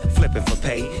safe, flipping for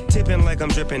pay. Tipping like I'm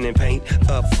dripping in paint.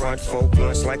 Up front, 4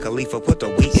 blunts like Khalifa, put the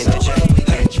weed in the chain. We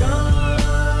get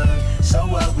drunk, so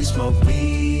what? We smoke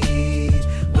weed.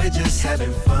 We're just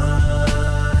having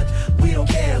fun. We don't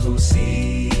care who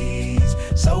sees.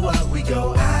 So what? We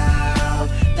go out.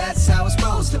 That's how it's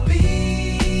supposed to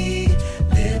be.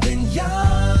 Living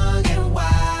young and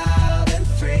wild and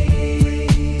free.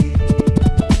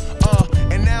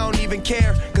 And I don't even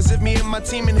care. Cause if me and my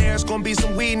team in here, it's gonna be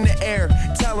some weed in the air.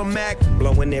 Tell 'em, Mac.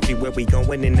 Blowing everywhere we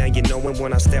going, and now you knowin'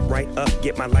 when I step right up.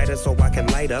 Get my lighter so I can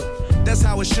light up. That's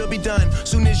how it should be done.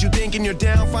 Soon as you thinking you're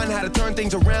down, find how to turn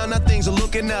things around. Now things are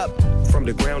looking up. From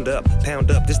the ground up,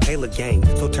 pound up this Taylor gang.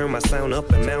 So turn my sound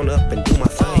up and mount up and do my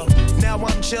thing. Now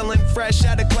I'm chillin', fresh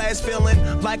out of class, feeling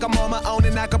like I'm on my own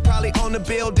and I could probably own a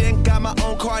building. Got my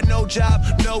own car, no job,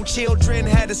 no children.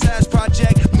 Had a size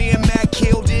project, me and Mac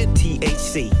killed it.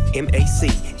 THC, MAC,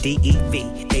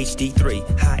 DEV, HD3,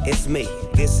 hi, it's me.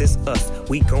 This is us.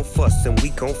 We gon' fuss and we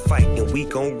gon' fight and we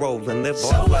gon' roll and live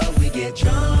So our life. what? We get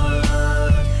drunk.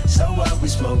 So what? We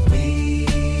smoke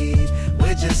weed.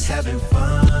 We're just having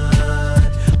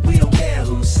fun. We don't care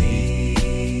who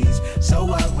sees. So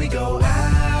what? We go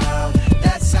out.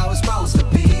 That's how it's supposed to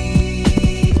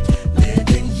be.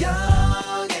 Living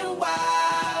young and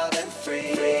wild and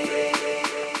free.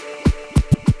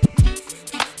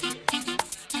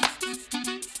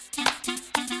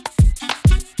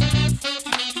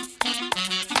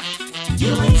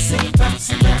 You ain't seen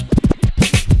bouncing that.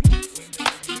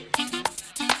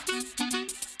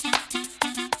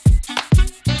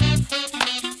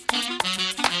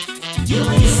 You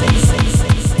ain't seen.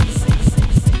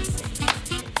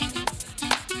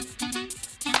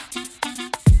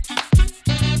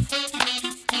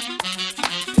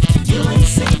 You ain't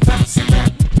seen bouncing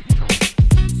that.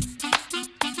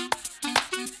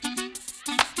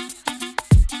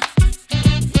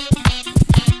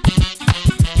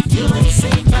 You ain't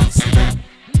seen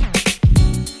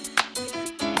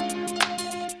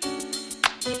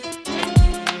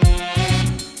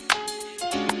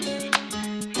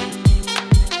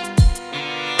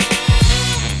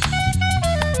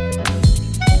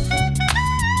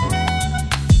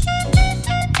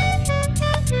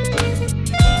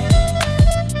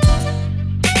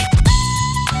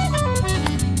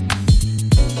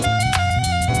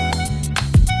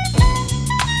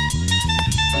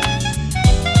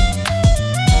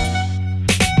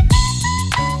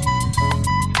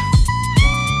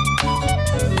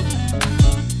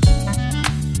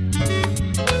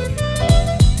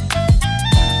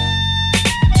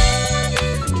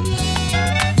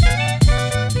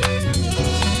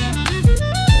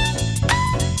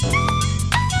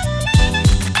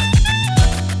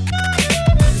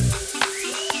that.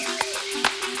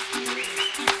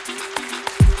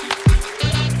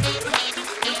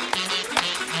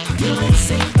 You ain't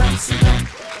seen bouncing that.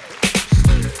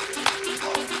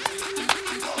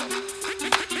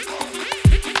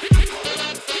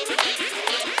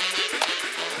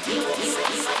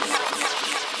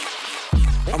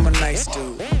 I'm a nice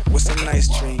dude with some nice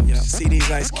dreams. See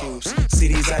these ice cubes, see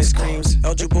these ice creams.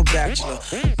 Eligible bachelor,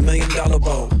 $1 million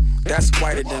bow. That's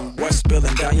whiter than what's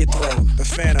spilling down your throat. The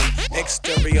phantom,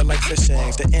 exterior like fish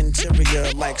eggs. The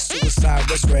interior like suicide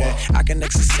wrist red. I can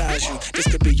exercise you, this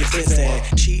could be your phys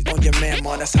ed. Cheat on your man,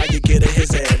 man, that's how you get a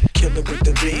his head. Killer with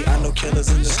the B, I know killers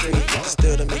in the street.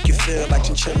 Still to make you feel like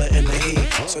chinchilla in the heat.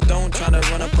 So don't tryna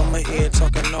run up on my ear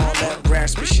talking all that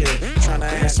raspy shit. Tryna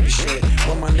ask me shit.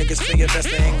 When my niggas figure best,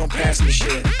 they ain't gon' pass me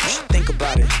shit. You should think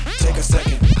about it, take a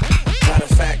second. Matter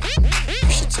of fact,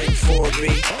 you should take 4B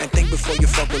and think before you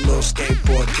fuck with little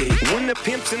skateboard P. When the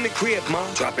pimp's in the crib, ma,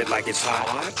 drop it like it's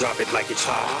hot. Drop it like it's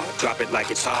hot. Drop it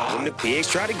like it's hot. When the pigs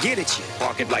try to get at you,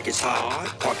 park it like it's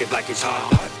hot. Park it like it's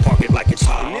hot. Park it like it's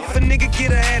hot. And if a nigga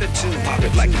get an attitude, pop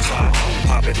it like it's hot.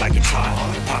 Pop it like it's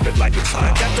hot. Pop it like it's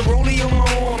hot. I got the rollie on my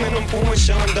arm and I'm pouring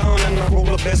Sean down and I roll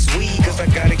the best weed cause I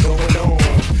got it going on.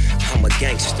 I'm a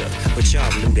gangster, but y'all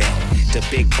knew that. The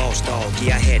big boss dog,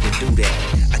 yeah, I had to do that.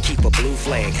 I keep a blue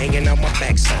flag hanging out my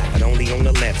backside, but only on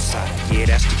the left side. Yeah,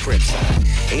 that's the crib side.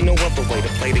 Ain't no other way to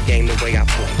play the game the way I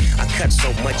play. I cut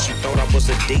so much you thought I was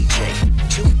a DJ.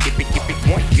 2, give it,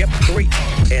 1, yep, 3.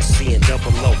 SC and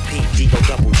double O, P, D, O,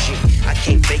 double G. I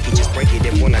can't fake it, just break it.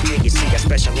 And when I take it, see, I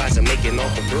specialize in making all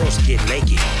the girls get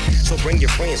naked. So bring your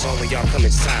friends, all of y'all come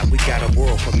inside. We got a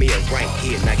world premiere right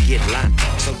here, now get live.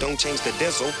 So don't change the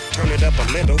diesel, turn it up a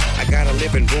little. I got a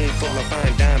living room full of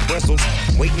fine dime bristles.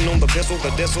 Waiting on the pistol, the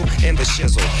diesel, and the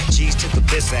shizzle. G's to the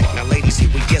biz act, now ladies, here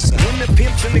we get some. When the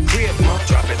pimp's in the crib,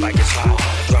 drop it like it's hot.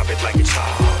 Drop it like it's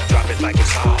hot. Drop it like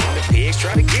it's hot. When the pigs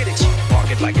try to get it, park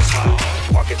it like it's hot.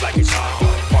 Park it like it's hot.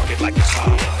 Park it like it's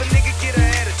hot. If a nigga get an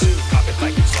attitude, pop it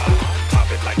like it's hot.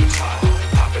 Pop it like it's hot.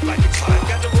 Pop it like it's hot.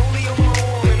 Got the rollie on my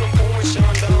arm and I'm pouring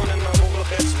Sean down and I roll up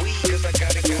that sweet 'cause I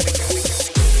got it.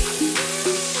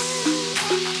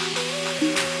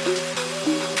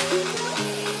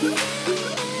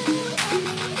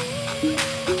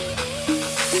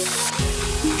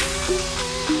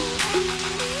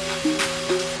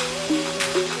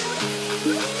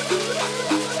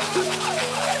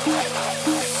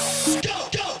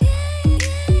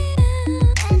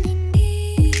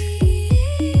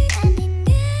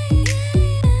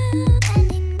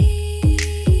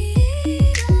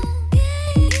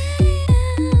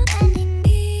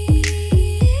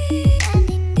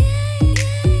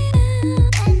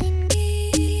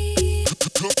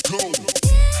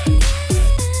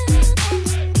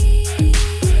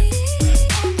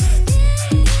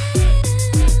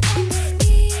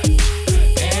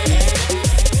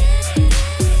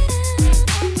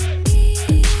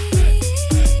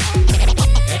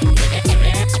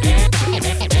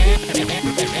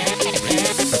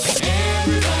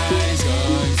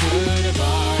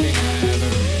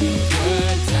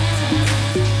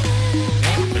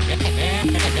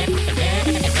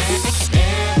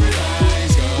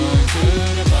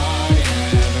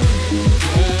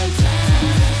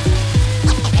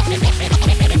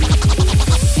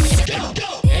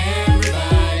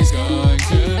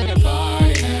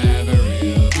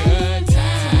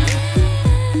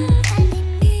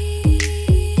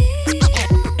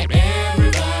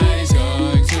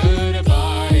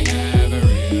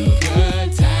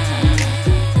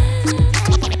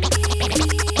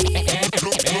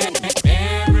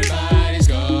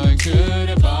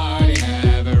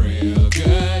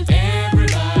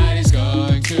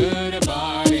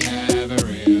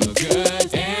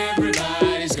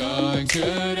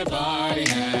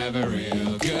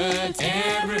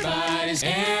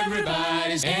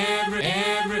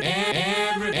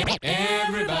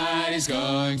 Everybody's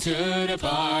going to the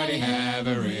party, have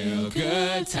a real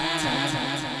good time.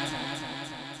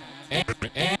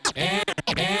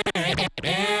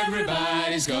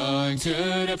 Everybody's going to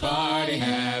the party,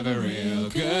 have a real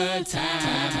good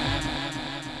time.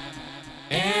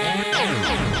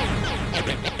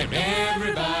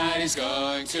 Everybody's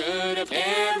going to the,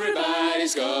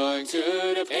 everybody's going to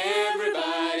the,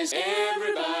 everybody's going to the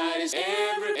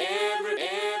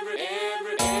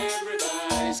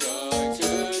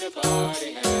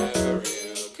party, have a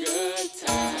real good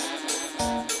time.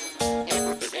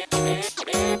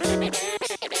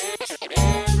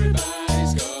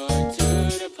 Everybody's going to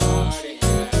the party,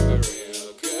 have a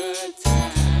real good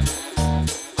time.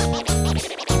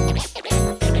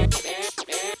 Everybody's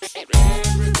going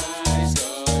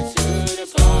to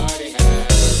the party, have a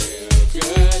real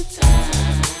good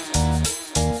time.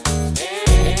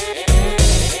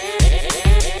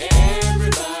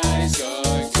 Everybody's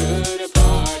going to the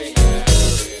party, have a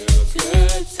real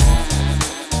good time.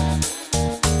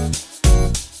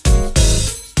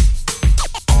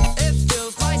 It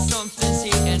feels like something's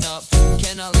heating up.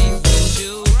 Can I leave with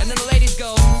you? And then the ladies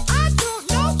go, I don't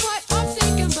know what I'm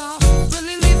thinking about.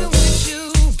 Really leaving with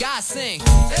you. Guys sing.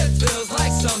 It feels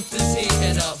like something's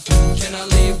heating up. Can I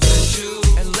leave with you?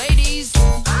 And ladies,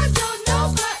 I don't know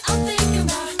what I'm thinking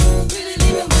about. Really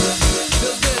leaving with you.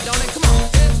 Feels good, don't it? Come on.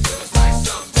 It feels like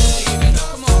something's heating up.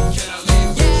 Come on. Can I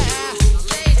leave with you?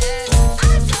 Ladies, I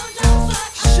don't know what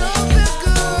I'm sure feels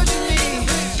good to me.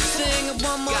 Sing it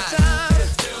one more time. It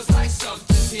feels like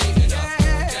something's heating up.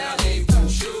 Can I leave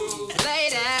with you?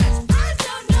 Ladies, I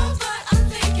don't know what I'm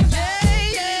thinking about.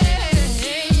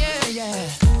 Yeah.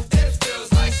 It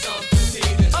feels like something's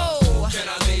heating up. Oh, can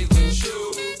I leave with you?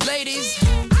 Ladies, I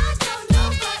don't know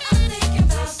what I'm thinking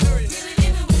about. Really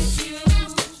leaving with you.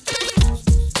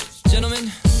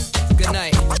 Gentlemen, good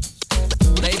night.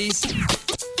 Ladies,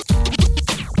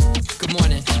 good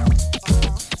morning.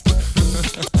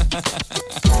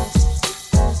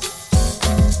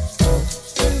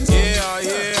 Yeah.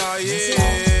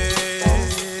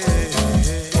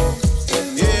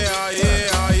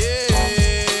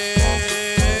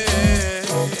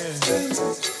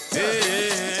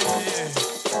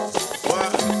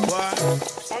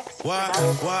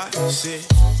 Why, shit?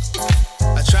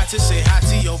 I tried to say hi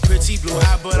to your pretty blue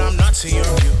eye, but I'm not to your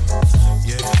view.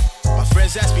 Yeah. My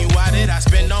friends ask me why did I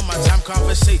spend all my time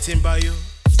conversating about you.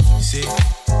 See,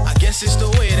 I guess it's the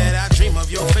way that I dream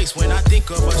of your face when I think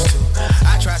of us two.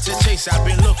 I tried to chase, I've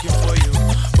been looking for you,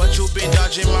 but you've been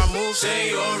dodging my moves.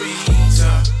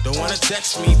 Señorita, don't wanna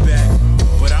text me back,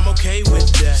 but I'm okay with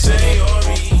that.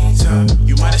 Señorita,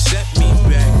 you might have set me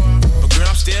back, but girl,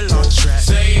 I'm still on track.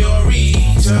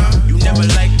 Señorita, you never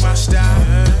liked my style,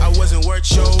 I wasn't worth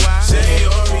your while.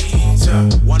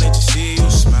 Señorita, wanted to see you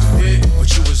smile, but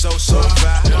you was oh so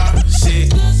fine. See,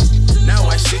 now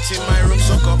I sit in my room,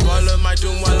 soak up all of my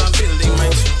doom while I'm building my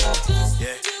team.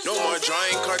 Yeah, no more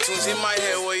drawing cartoons in my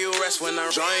head where you rest when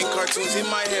I'm drawing cartoons in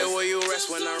my head where you rest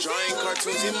when I'm drawing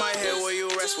cartoons in my head where you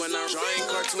rest when I'm drawing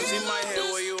cartoons in my head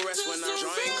where you rest when I'm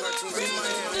drawing cartoons in my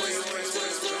head where you rest when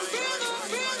I'm drawing cartoons in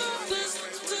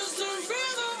my head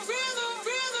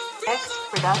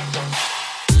where you rest.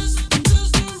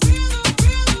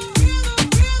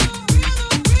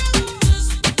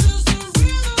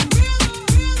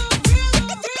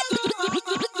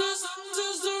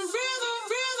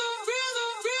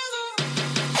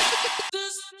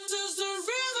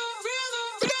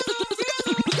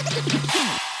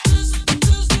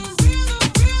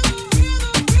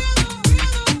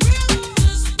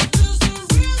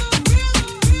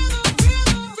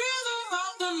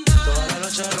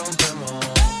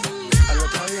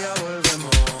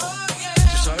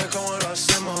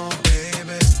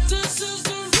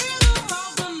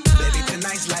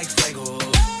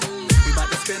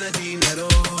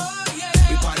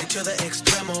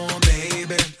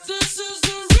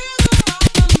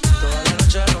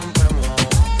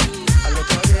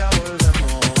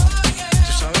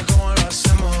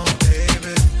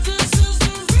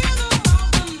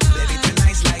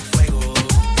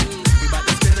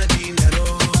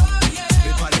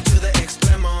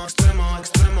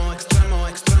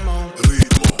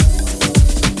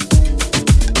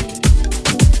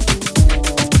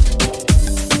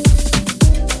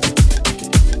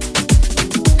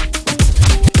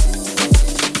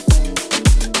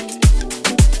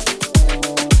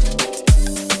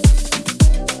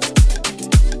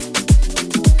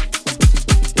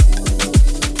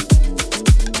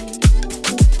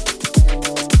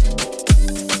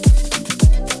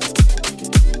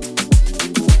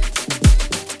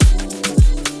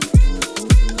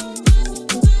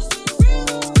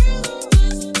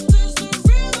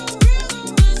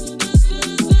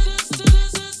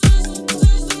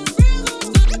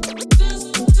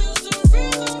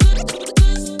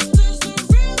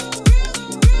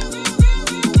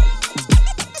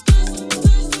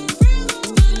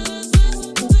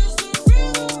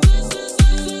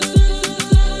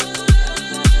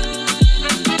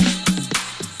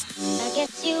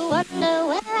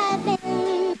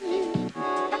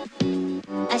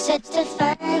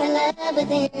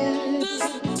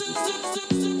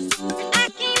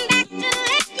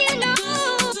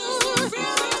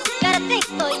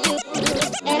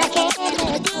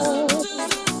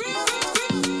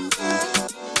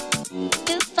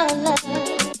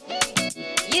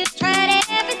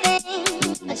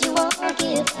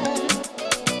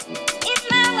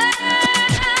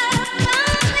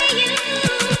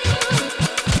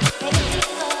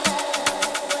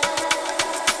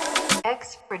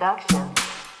 X Production.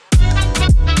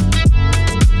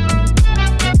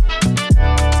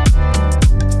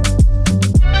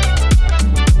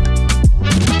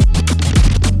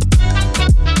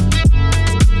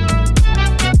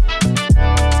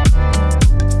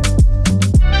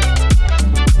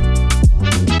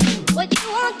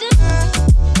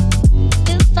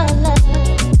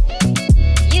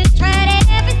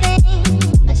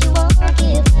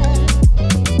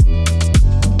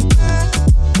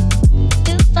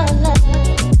 For love.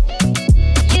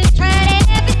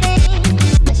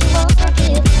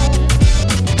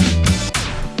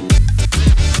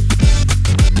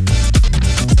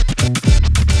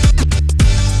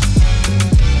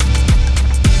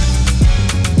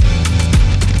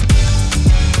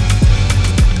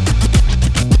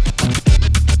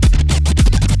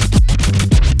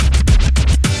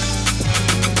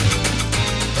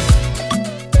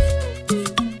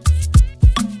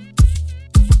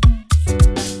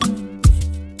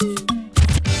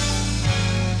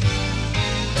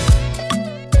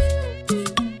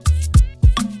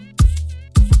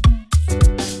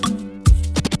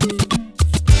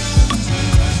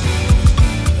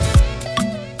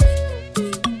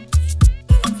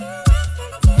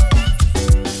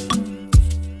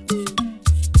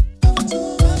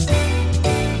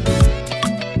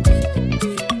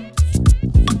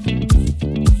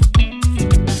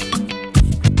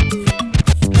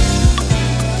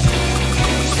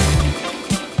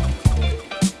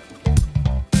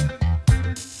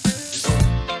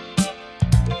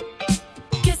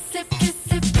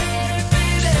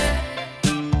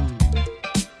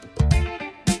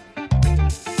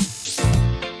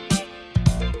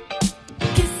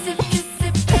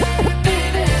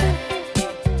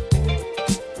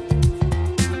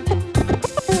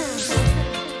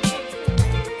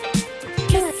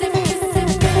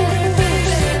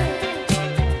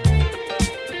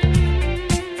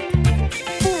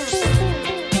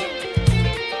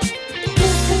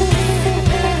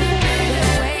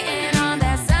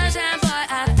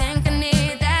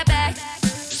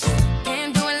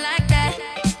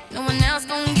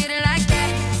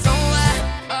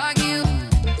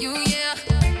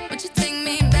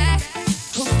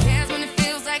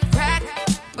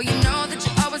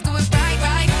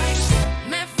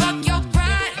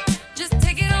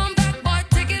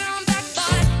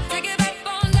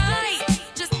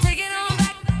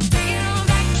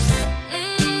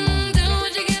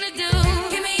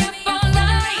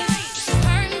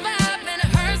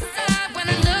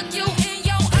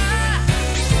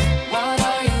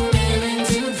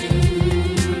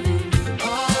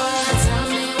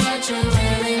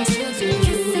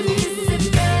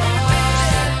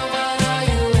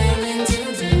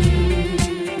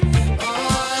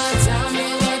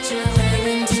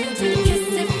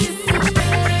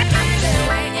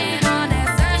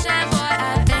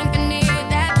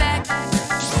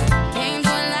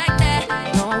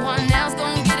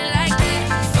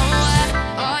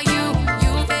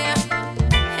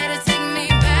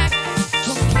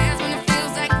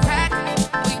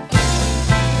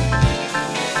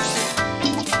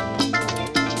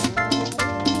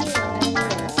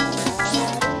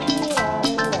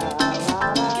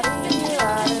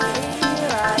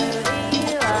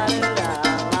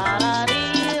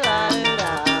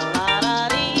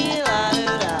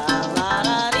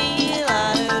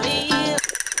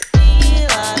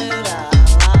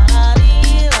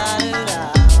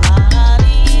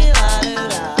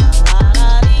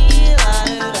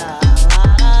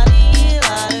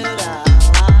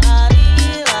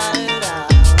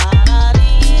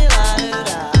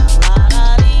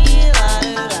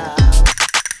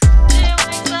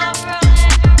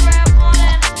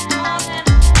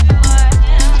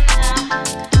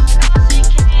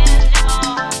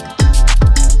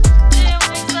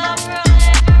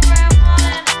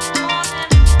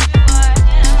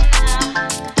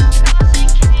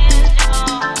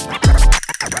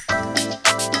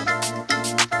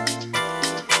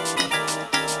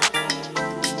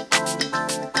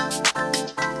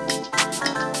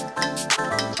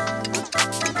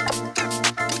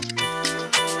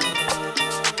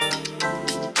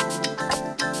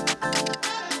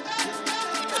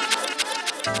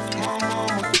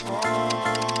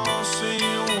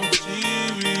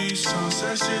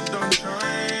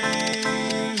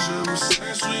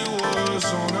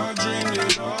 I dreamed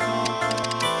it all.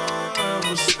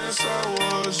 Ever since I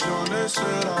was young, they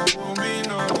said I won't be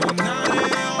nothing. Now they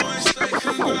always say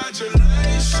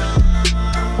congratulations.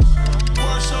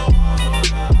 Work so hard,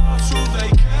 forgot to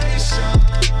vacation.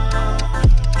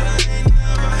 They ain't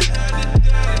never had the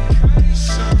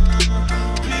dedication.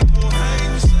 People hate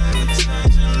me, say the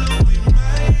changing, look, we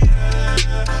made it.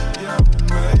 Yeah, we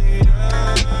made it.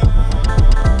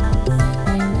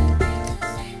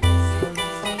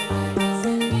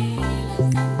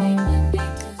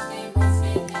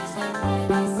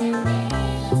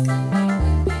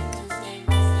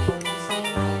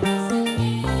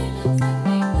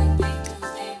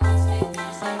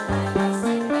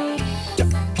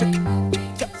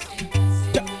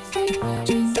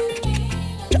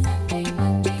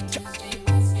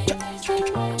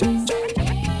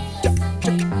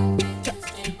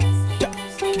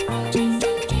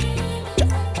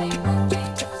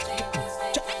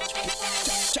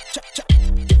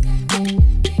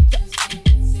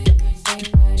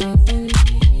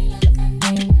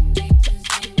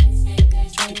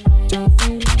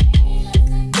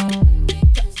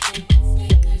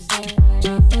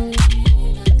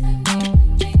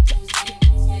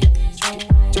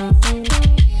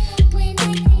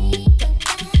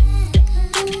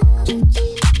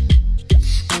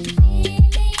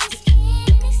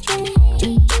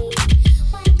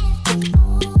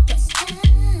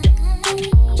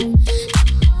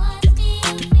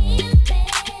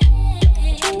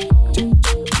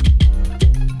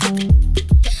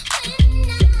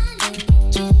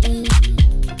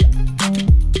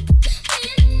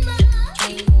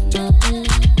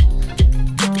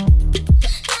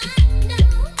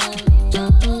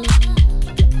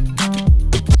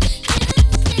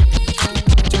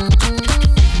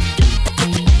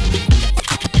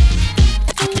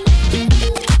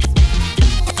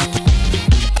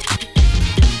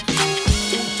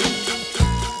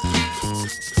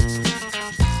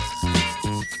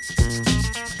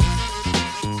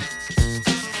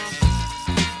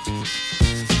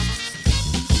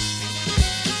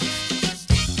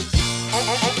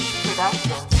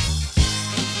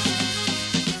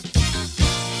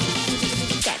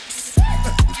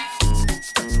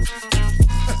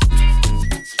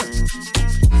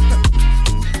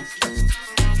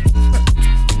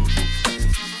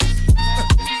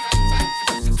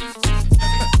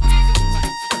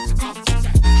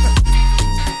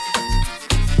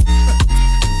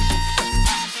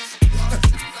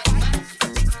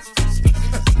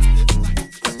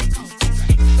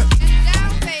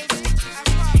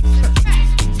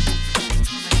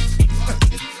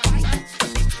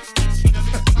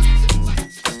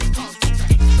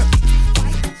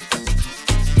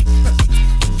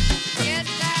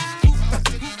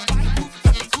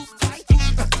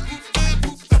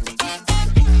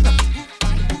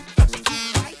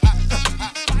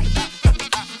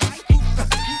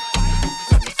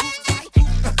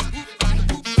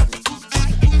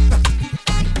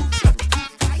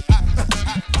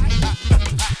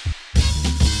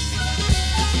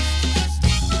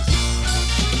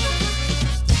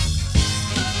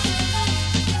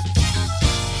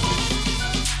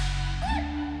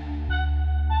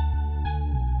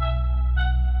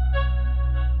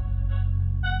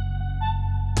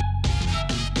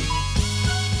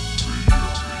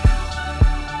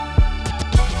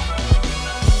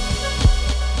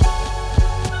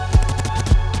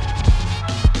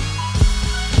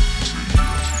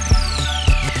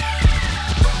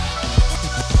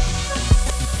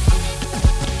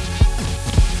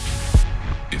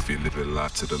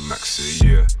 life to the max, say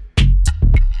yeah.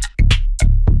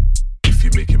 If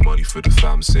you're making money for the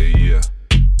fam, say yeah.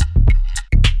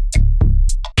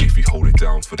 If you hold it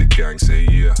down for the gang, say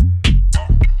yeah.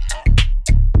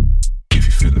 If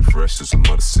you're feeling fresh as a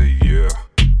mother, say yeah.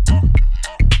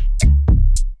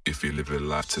 If you're living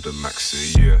life to the max,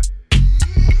 say yeah.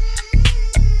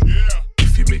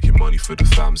 If you're making money for the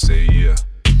fam, say yeah.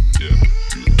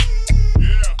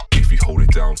 If you hold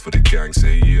it down for the gang,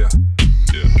 say yeah.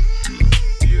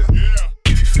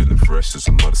 If you're feeling fresh as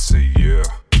a mother, say yeah.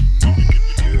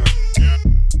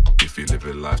 If you're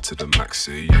living life to the max,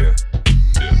 say yeah.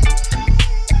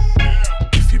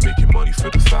 If you're making money for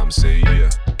the fam, say yeah.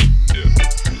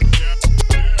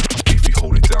 If you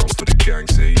hold it down for the gang,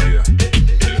 say yeah.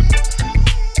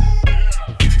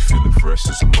 If you're feeling fresh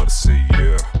as a mother, say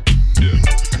yeah.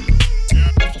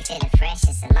 If you're feeling fresh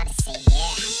as a mother, say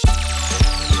yeah.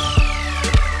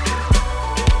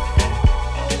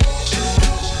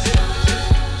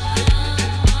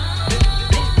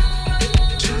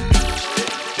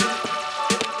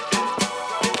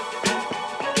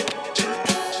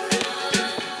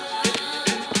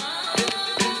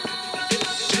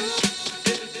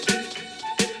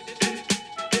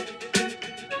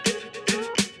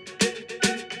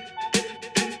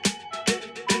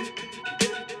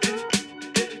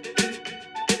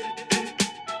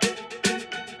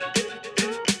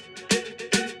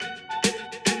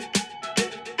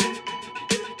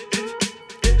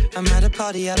 I'm at a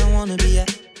party I don't wanna be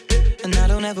at, and I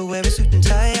don't ever wear a suit and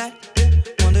tie.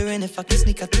 Wondering if I can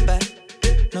sneak out the back.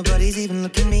 Nobody's even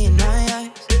looking me in my eyes.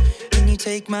 Can you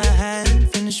take my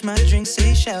hand, finish my drink,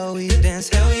 say shall we dance?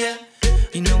 Hell yeah.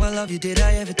 You know I love you, did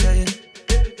I ever tell you?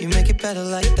 You make it better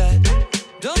like that.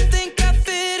 Don't think I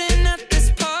fit in at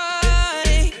this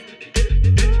party.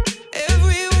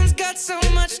 Everyone's got so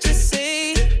much to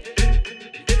say.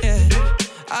 Yeah,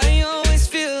 I always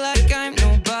feel like I'm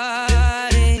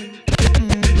nobody.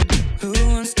 Who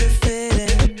wants to fit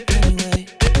in anyway?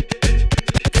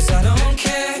 'Cause I don't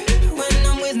care when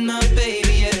I'm with my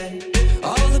baby, yeah.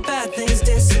 All the bad things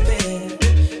disappear.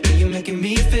 You're making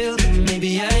me feel that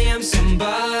maybe I am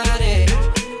somebody.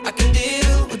 I can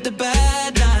deal with the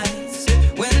bad nights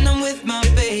when I'm with my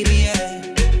baby, yeah.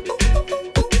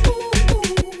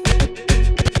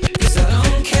 'Cause I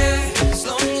don't care as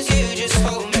long as you just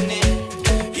hold me near.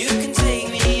 You can take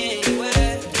me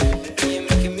anywhere. You're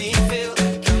making me feel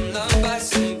like I'm loved by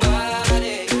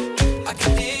somebody. I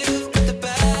can deal with the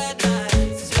bad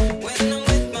nights when I'm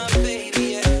with my baby,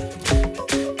 yeah.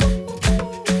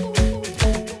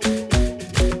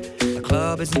 The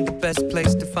club isn't the best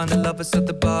place to find a lover, so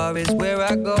the bar is where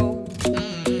I go.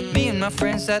 Me and my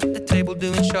friends at the table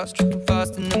doing shots, tripping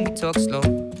fast, and then we talk slow.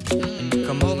 And you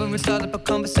come over and start up a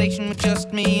conversation with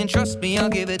just me, and trust me, I'll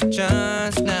give it a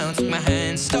chance. Now take my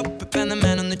hand, stop it, and the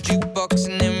man on the jukebox,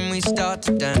 and then we start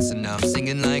to dance. And now I'm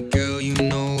singing like, girl, you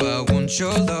know I want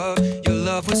your love. Your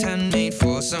love was handmade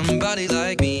for somebody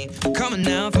like me. Come on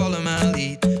now, follow my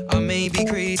lead. I may be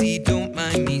crazy, don't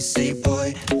mind me. Say,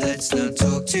 boy, let's not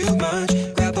talk too much.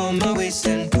 Grab on my waist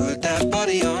and put that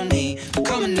body on me.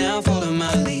 Come on now, follow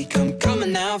my lead. Come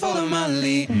on now, follow my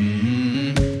lead.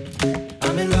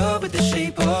 I'm in love with the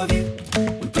shape of you.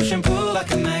 We push and pull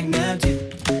like a magnet do.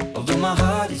 Although my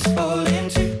heart is falling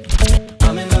too.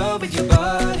 I'm in love with your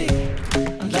body.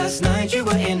 And last night you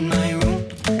were in my room,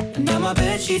 and now my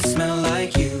bedsheets smell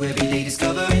like you. Every day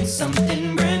discovering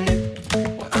something brand new.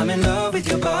 Well, I'm in love with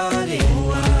your body.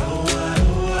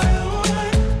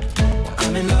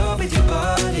 I'm in love with your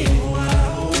body.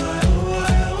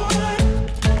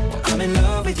 I'm in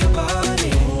love with your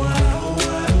body.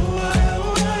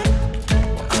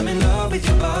 I'm in love with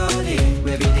your body.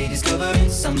 Every day discovering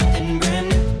something brand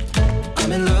new.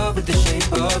 I'm in love with the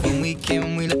shape of you. When we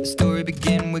can, we let the story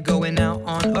begin. We're going out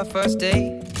on our first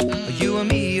date. You and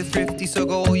me are thrifty, so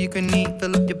go all you can eat.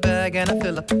 Fill up your bag and I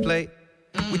fill up the plate.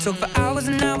 We talk for hours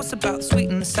and hours about the sweet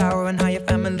and the sour and how your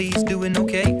family's doing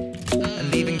okay.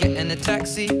 And leaving, getting a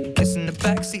taxi, kissing the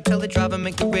backseat, tell the driver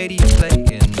make the radio play.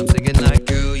 And I'm singing like,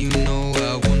 girl, you know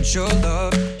I want your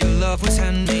love. Your love was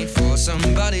handmade for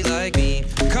somebody like me.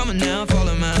 Come on now,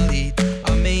 follow my lead.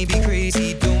 I may be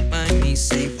crazy, don't mind me.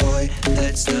 Say, boy,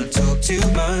 let's not talk too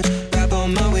much. Grab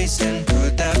on my waist and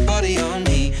put that body on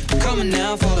me. Come on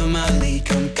now, follow my lead.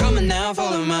 Come on now,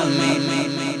 follow my lead.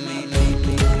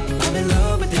 I'm in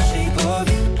love with the shape of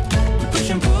you. We push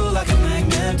and pull like a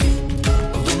magnet do.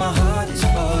 Although my heart is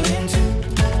falling too.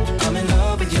 I'm in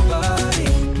love with your body.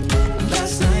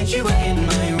 Last night you were in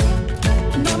my room,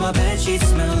 and now my bedsheets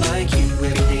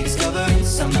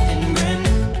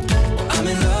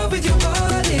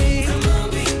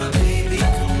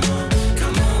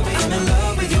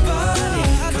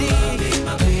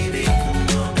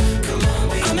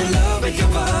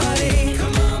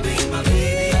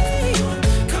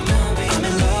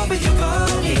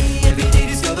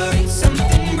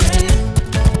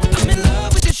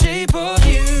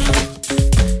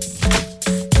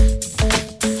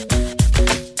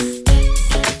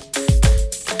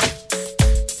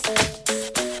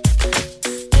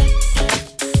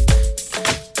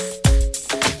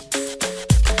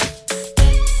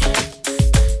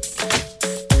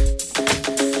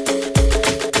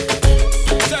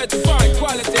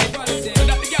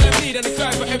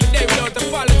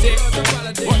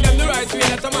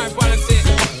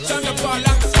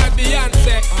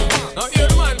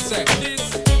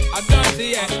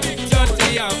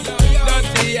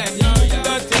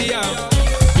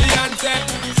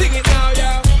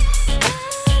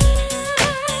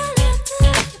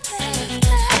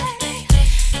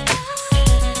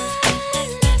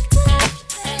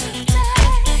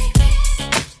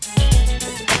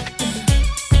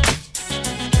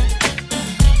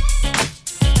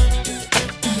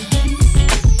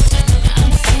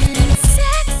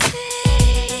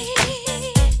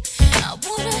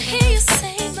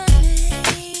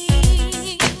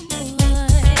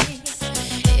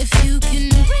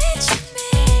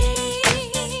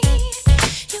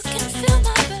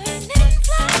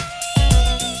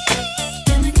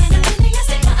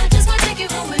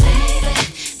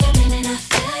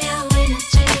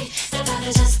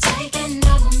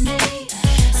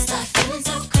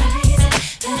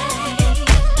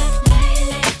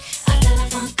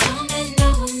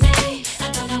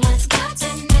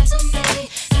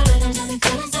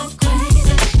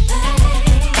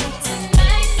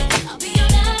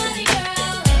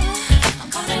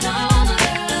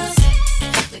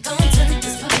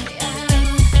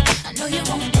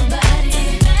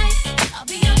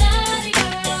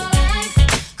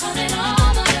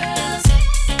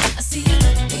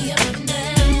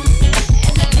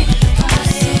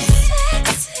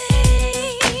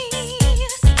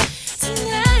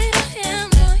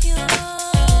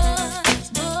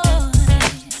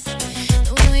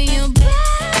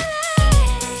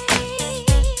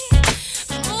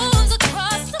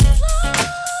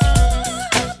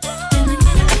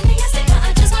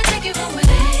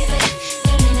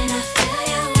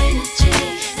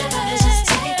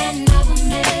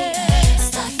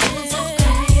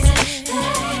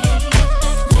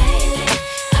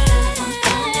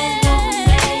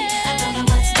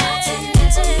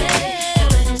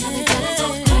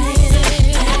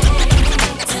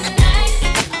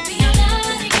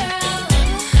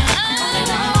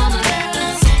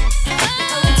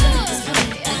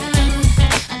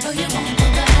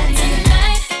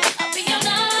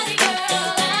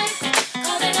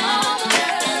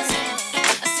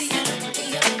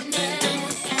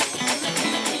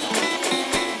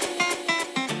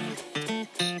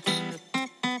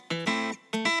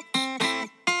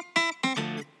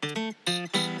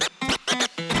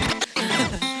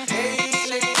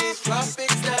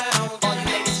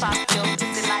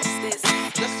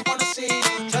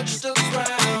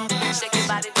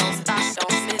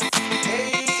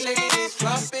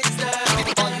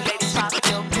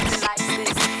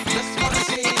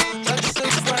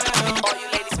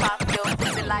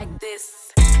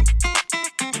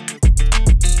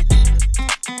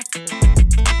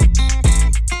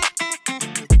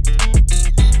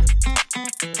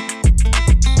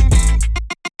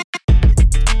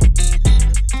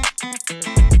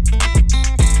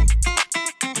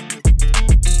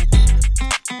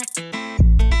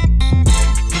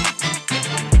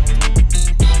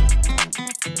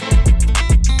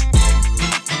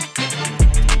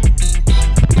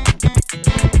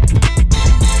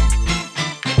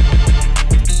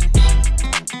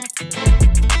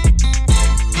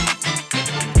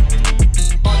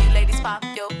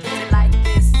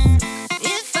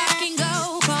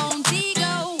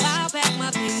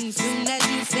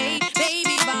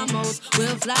close.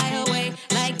 We'll fly away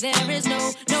like there is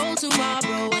no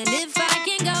tomorrow. And if I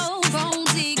can go,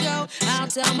 won't go? I'll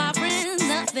tell my friends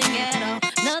nothing at all,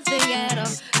 nothing at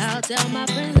all. I'll tell my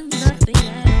friends nothing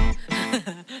at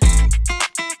all.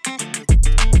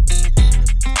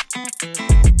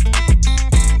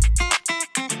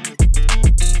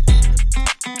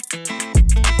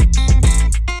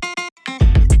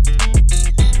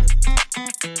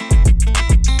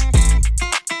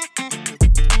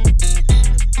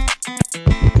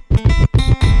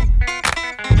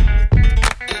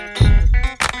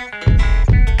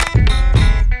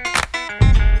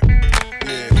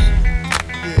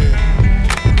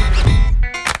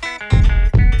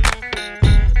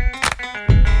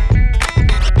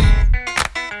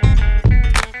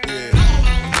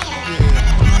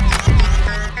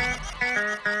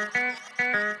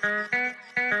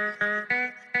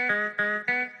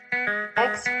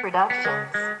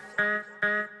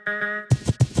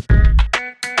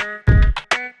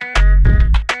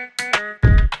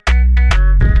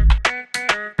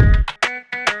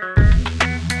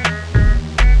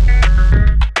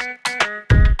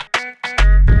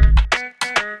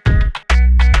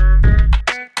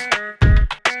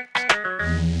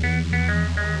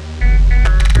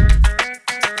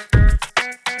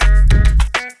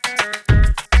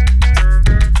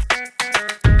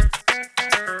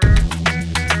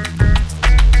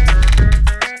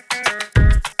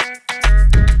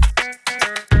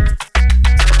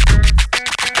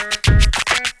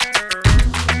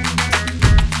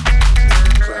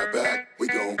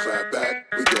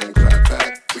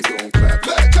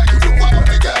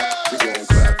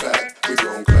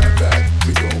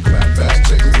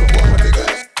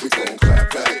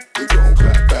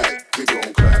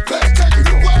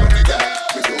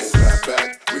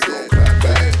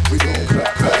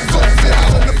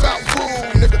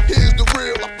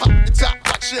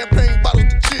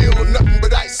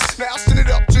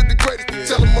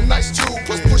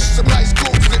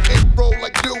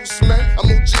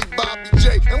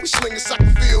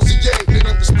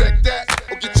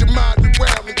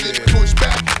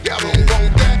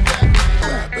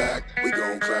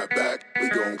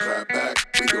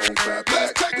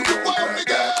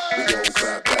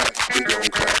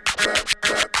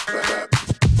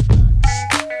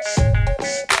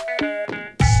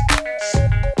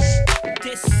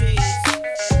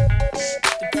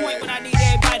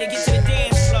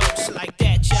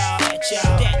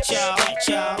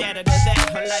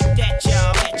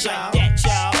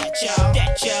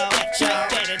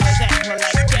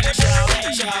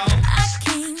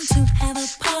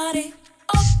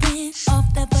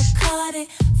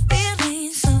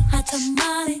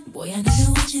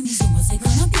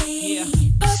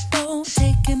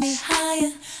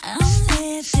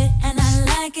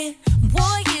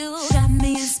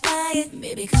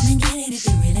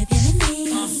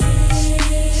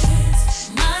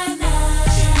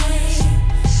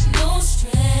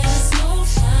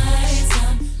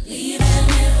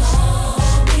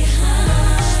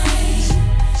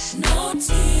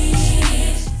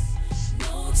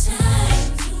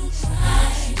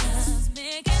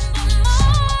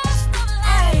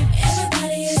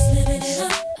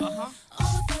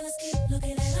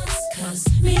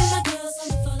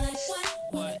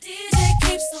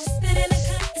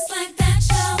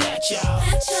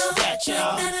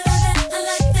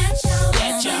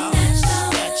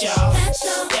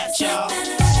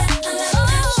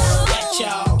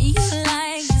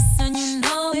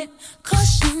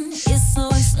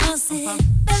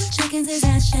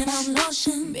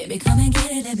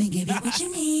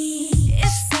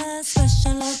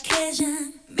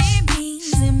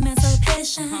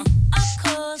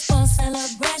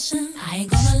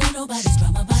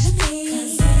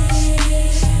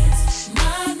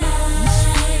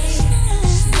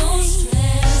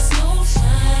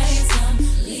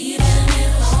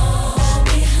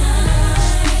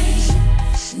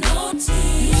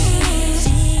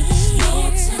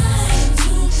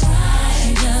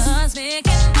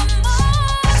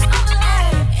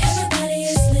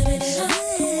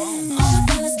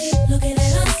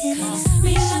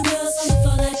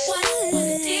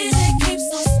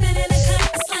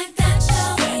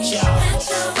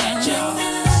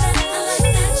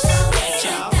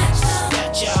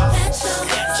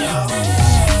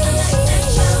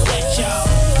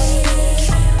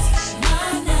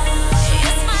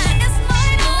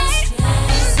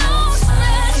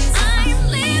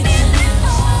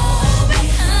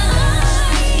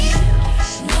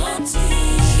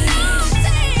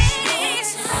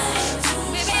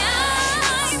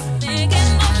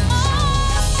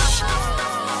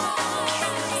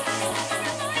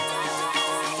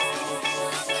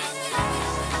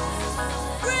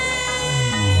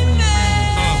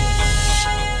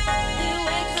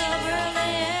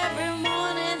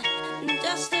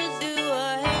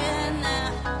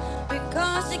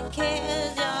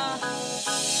 cares, y'all.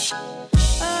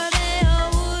 Her hair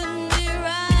wouldn't be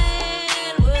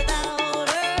right without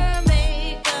her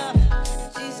makeup.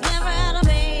 She's never had a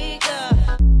makeup.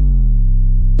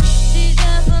 She's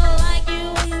just like you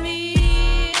and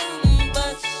me,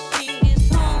 but she's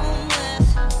homeless.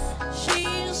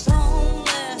 She's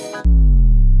homeless.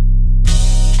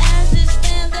 As she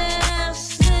stands there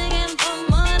singing for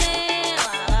money,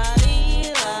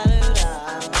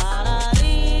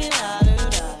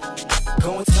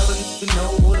 Go and tell her you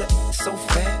know what it's so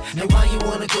fat. Hey, why you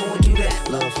wanna go and do that,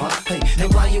 love, huh? Hey,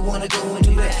 why you wanna go and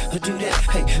do that, or do that?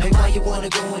 Hey, why you wanna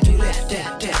go and do that,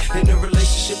 that? In a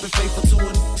relationship and faithful to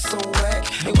a so whack.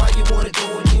 Hey, why you wanna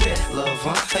go and do that, love,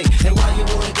 huh? Hey, why you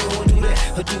wanna go and do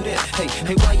that, or do that?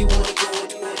 Hey, why you wanna go and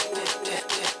do that?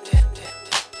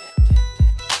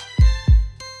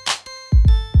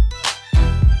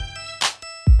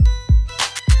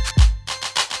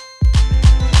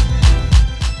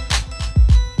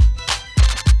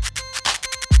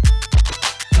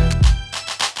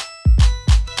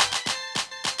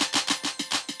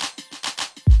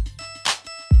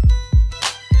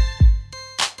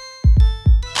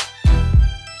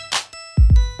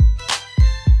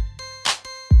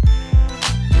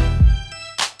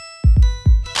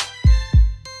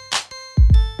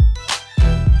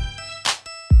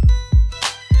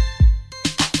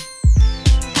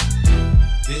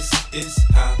 This is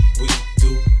how we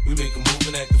do. We make a move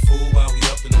and act a fool while we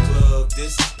up in the club.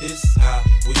 This is how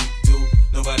we do.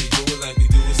 Nobody do it like we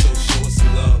do it, so show us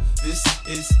some love. This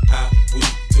is how we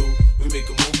do. We make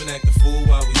a move and act a fool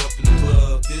while we up in the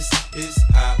club. This is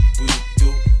how we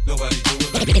do. Nobody do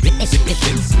it like we do it, so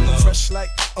show us some love. Fresh like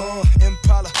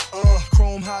Impala,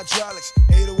 chrome hydraulics,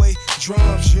 808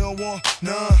 drums. You don't want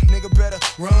none, nigga better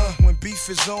run. When beef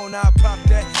is on, I pop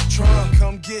that trunk.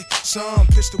 Come get some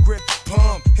pistol grip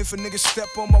pump. If a nigga step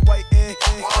on my white egg,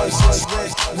 it's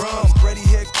red rum. Ready,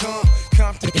 here come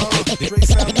Compton, Dre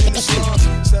found me in the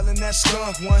slums, selling that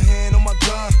skunk. One hand on my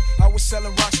gun. I was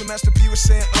selling rocks, and Master P was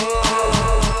saying,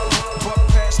 buck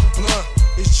past the blunt.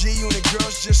 It's G Unit,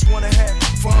 girls just wanna have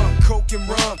fun. Coke and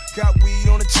rum, got weed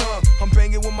on the tongue. I'm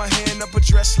banging with my hand up a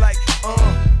dress like,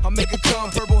 I make it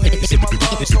come, purple haze in my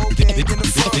lungs. Whole gang in the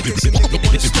front, case a nigga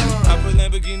wanna stun. I put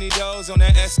Lamborghini doors on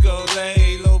that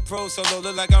Escalade. Low pro solo,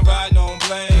 look like I'm riding on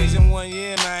blades. In 1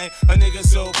 year, man, a nigga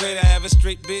so great. I have a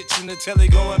straight bitch in the telly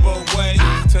going both ways.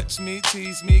 Touch me,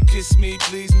 tease me, kiss me,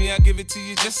 please me. I give it to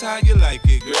you just how you like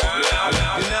it, girl.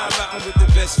 You're now rocking with the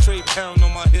best straight pound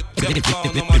on my hip,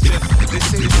 Teflon on my chest.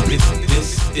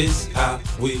 This is how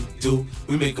we do.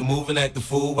 We make a move and act the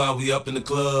fool while we up in the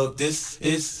club. This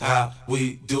is how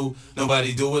we do.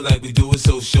 Nobody do it like we do it,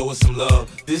 so show us some love.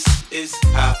 This is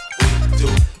how we do.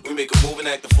 We make a move and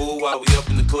act the fool while we up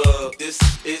in the club. This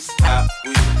is how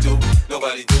we do.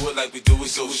 Nobody do it like we do it,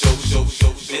 so show.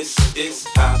 This is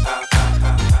how.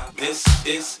 This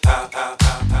is how.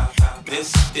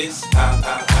 This is how.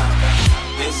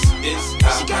 This is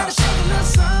how. She gotta shake a little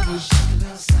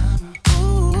something.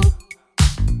 Ooh,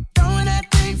 throwing that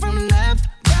thing from left,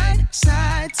 right,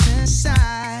 side to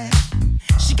side.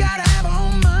 She gotta have her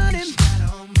own money.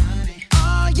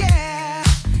 Oh yeah.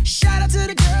 Shout out to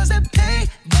the girls that pay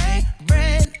their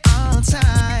rent on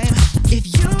time. If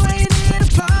you ain't in a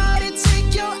party,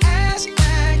 take your ass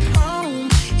back home.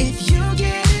 If you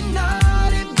getting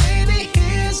naughty, baby,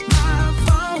 here's my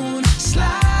phone.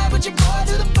 Slide with your boy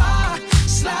to the bar.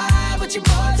 Slide with your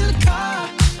boy to the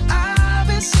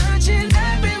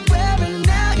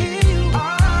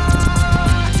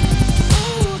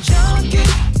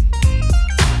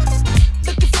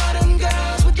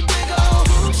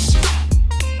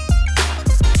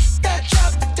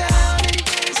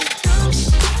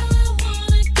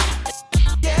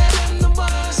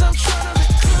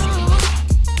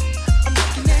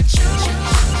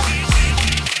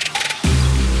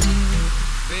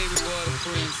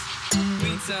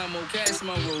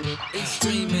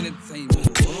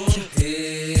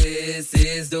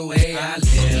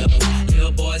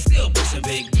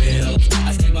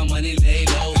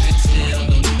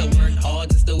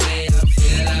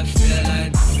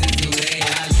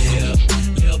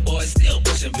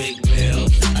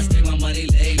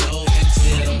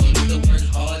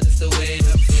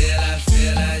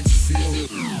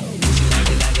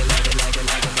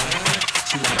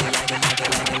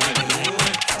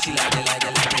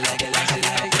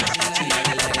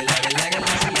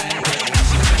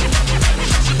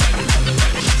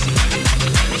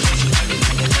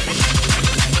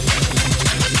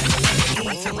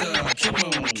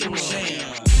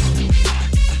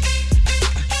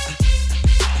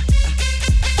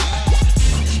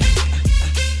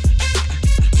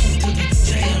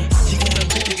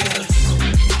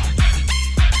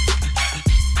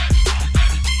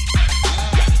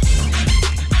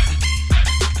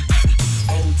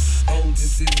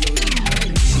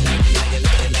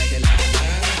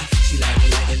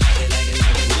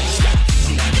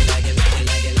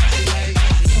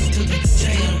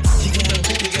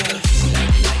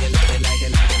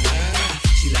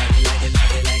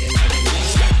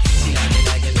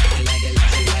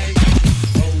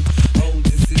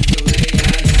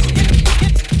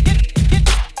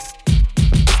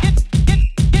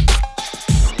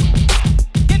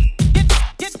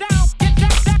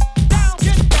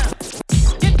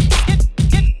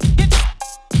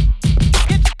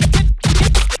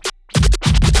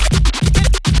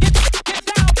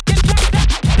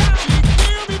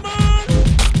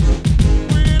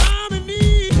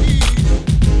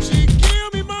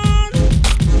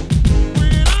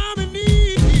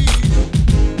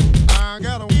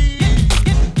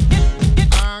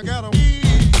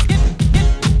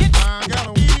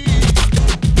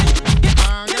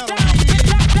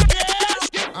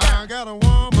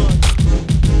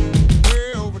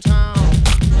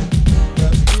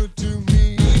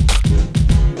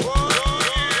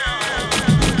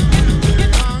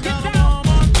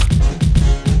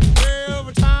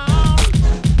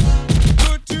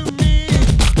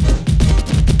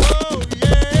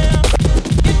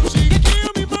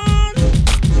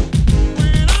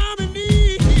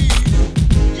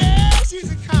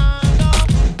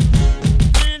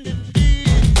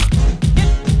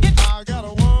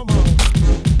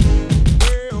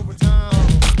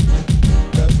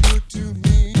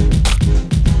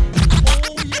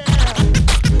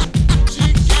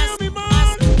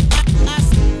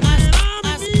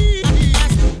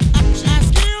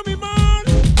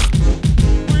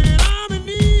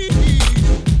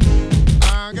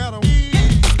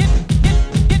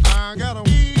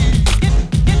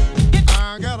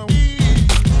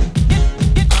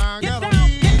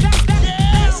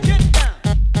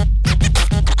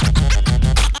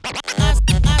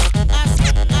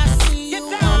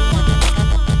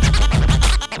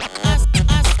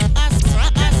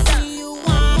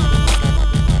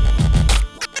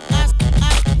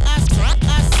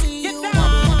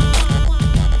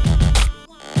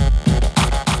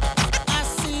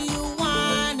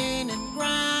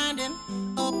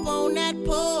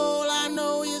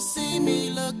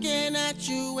looking at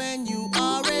you and you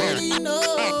already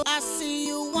know. I see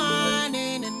you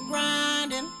whining and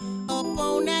grinding up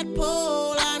on that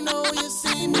pole. I know you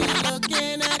see me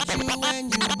looking at you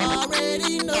and you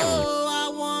already know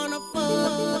I wanna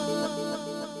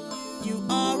fuck. You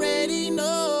already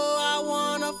know I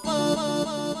wanna fuck.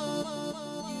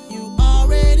 You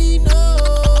already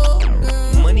know.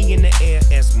 Money in the air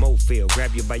as Mofil.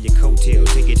 Grab you by your coattail,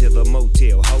 take you to the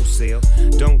motel, wholesale.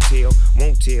 Don't tell,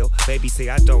 won't tell. Baby say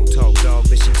I don't talk, dog,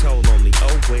 but she told on me.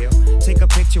 Oh well, take a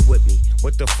picture with me.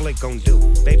 What the flick gon' do?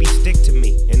 Baby, stick to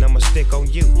me, and I'ma stick on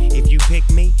you. If you pick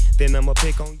me, then I'ma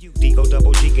pick on you. D-O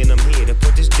double G, and I'm here to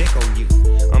put this dick on you.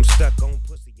 I'm stuck on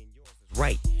pussy, and yours is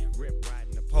right. Rip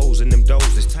riding the pose, and them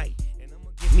doors is tight. And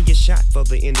I'ma give me a shot for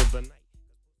the end of the night.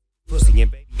 Pussy,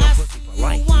 and baby, I'm pussy for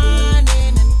life.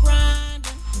 Whining and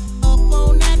grinding up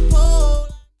on that pole.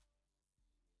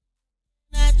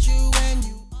 At you and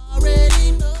you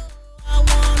already know I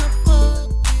wanna fuck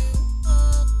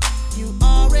you. You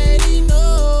already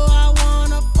know I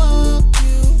wanna fuck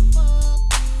you.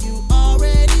 You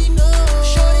already know.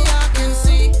 Shorty, I can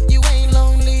see you ain't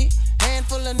lonely.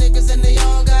 Handful of niggas and they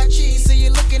all got cheese. So you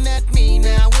looking at me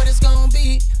now, what it's gonna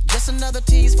be? Just another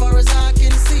tease far as I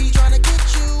can see. Trying to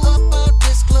get you up out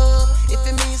this club. If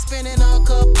it means spending a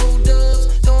couple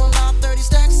dubs, throwing about 30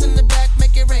 stacks in the back,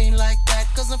 make it rain like that.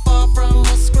 Cause I'm far from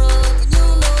a scrub. You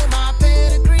know my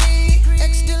pedigree.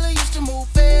 Ex-dealer used to move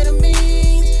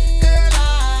amphetamines. Girl,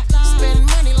 I spend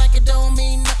money like it don't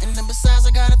mean nothing. And besides,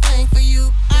 I got a thing for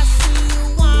you. I see you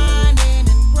whining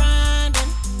and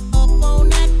grinding up on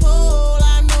that pole.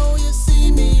 I know you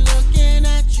see me looking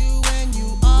at you and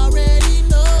you already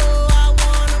know I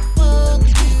wanna fuck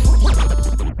you.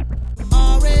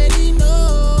 Already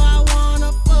know I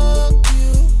wanna fuck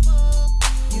you.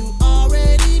 You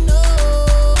already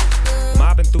know.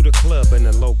 Mobbing through the club in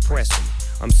a low pressing.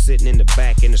 I'm sitting in the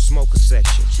back in the smoker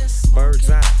section. Bird's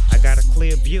eye, I got a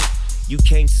clear view. You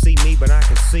can't see me, but I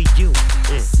can see you.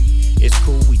 It's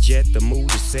cool, we jet, the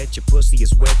mood is set. Your pussy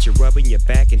is wet, you're rubbing your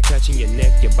back and touching your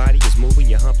neck. Your body is moving,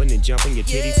 you're humping and jumping. Your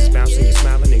titties is bouncing, you're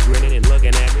smiling and grinning and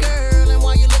looking at me